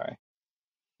 sorry.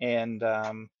 And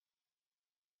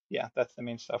yeah, that's the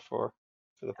main stuff for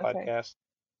the Okay, podcast.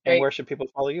 And great. where should people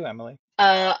follow you, Emily?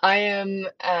 I am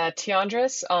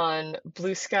Tiandris on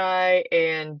Blue Sky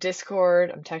and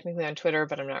Discord. I'm technically on Twitter,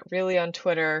 but I'm not really on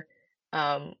Twitter.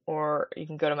 Or you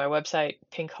can go to my website,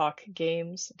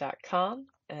 pinkhawkgames.com,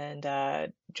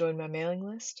 and join my mailing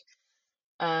list.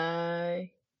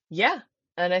 Yeah,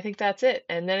 and I think that's it.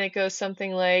 And then it goes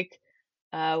something like,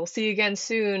 we'll see you again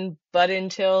soon, but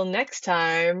until next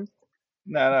time.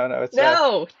 No. It's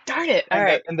No, darn it. All and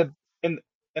the right, and the and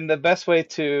and the best way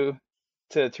to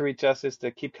reach us is to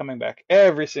keep coming back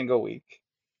every single week.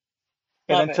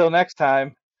 And love it. until next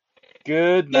time,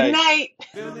 good Good night. night.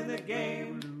 Building the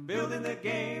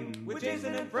game with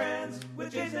Jason and friends,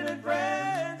 with Jason and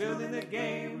friends. Building the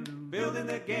game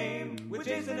with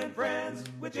Jason and friends,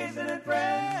 with Jason and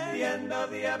friends. The end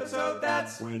of the episode,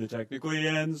 that's when it technically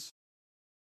ends.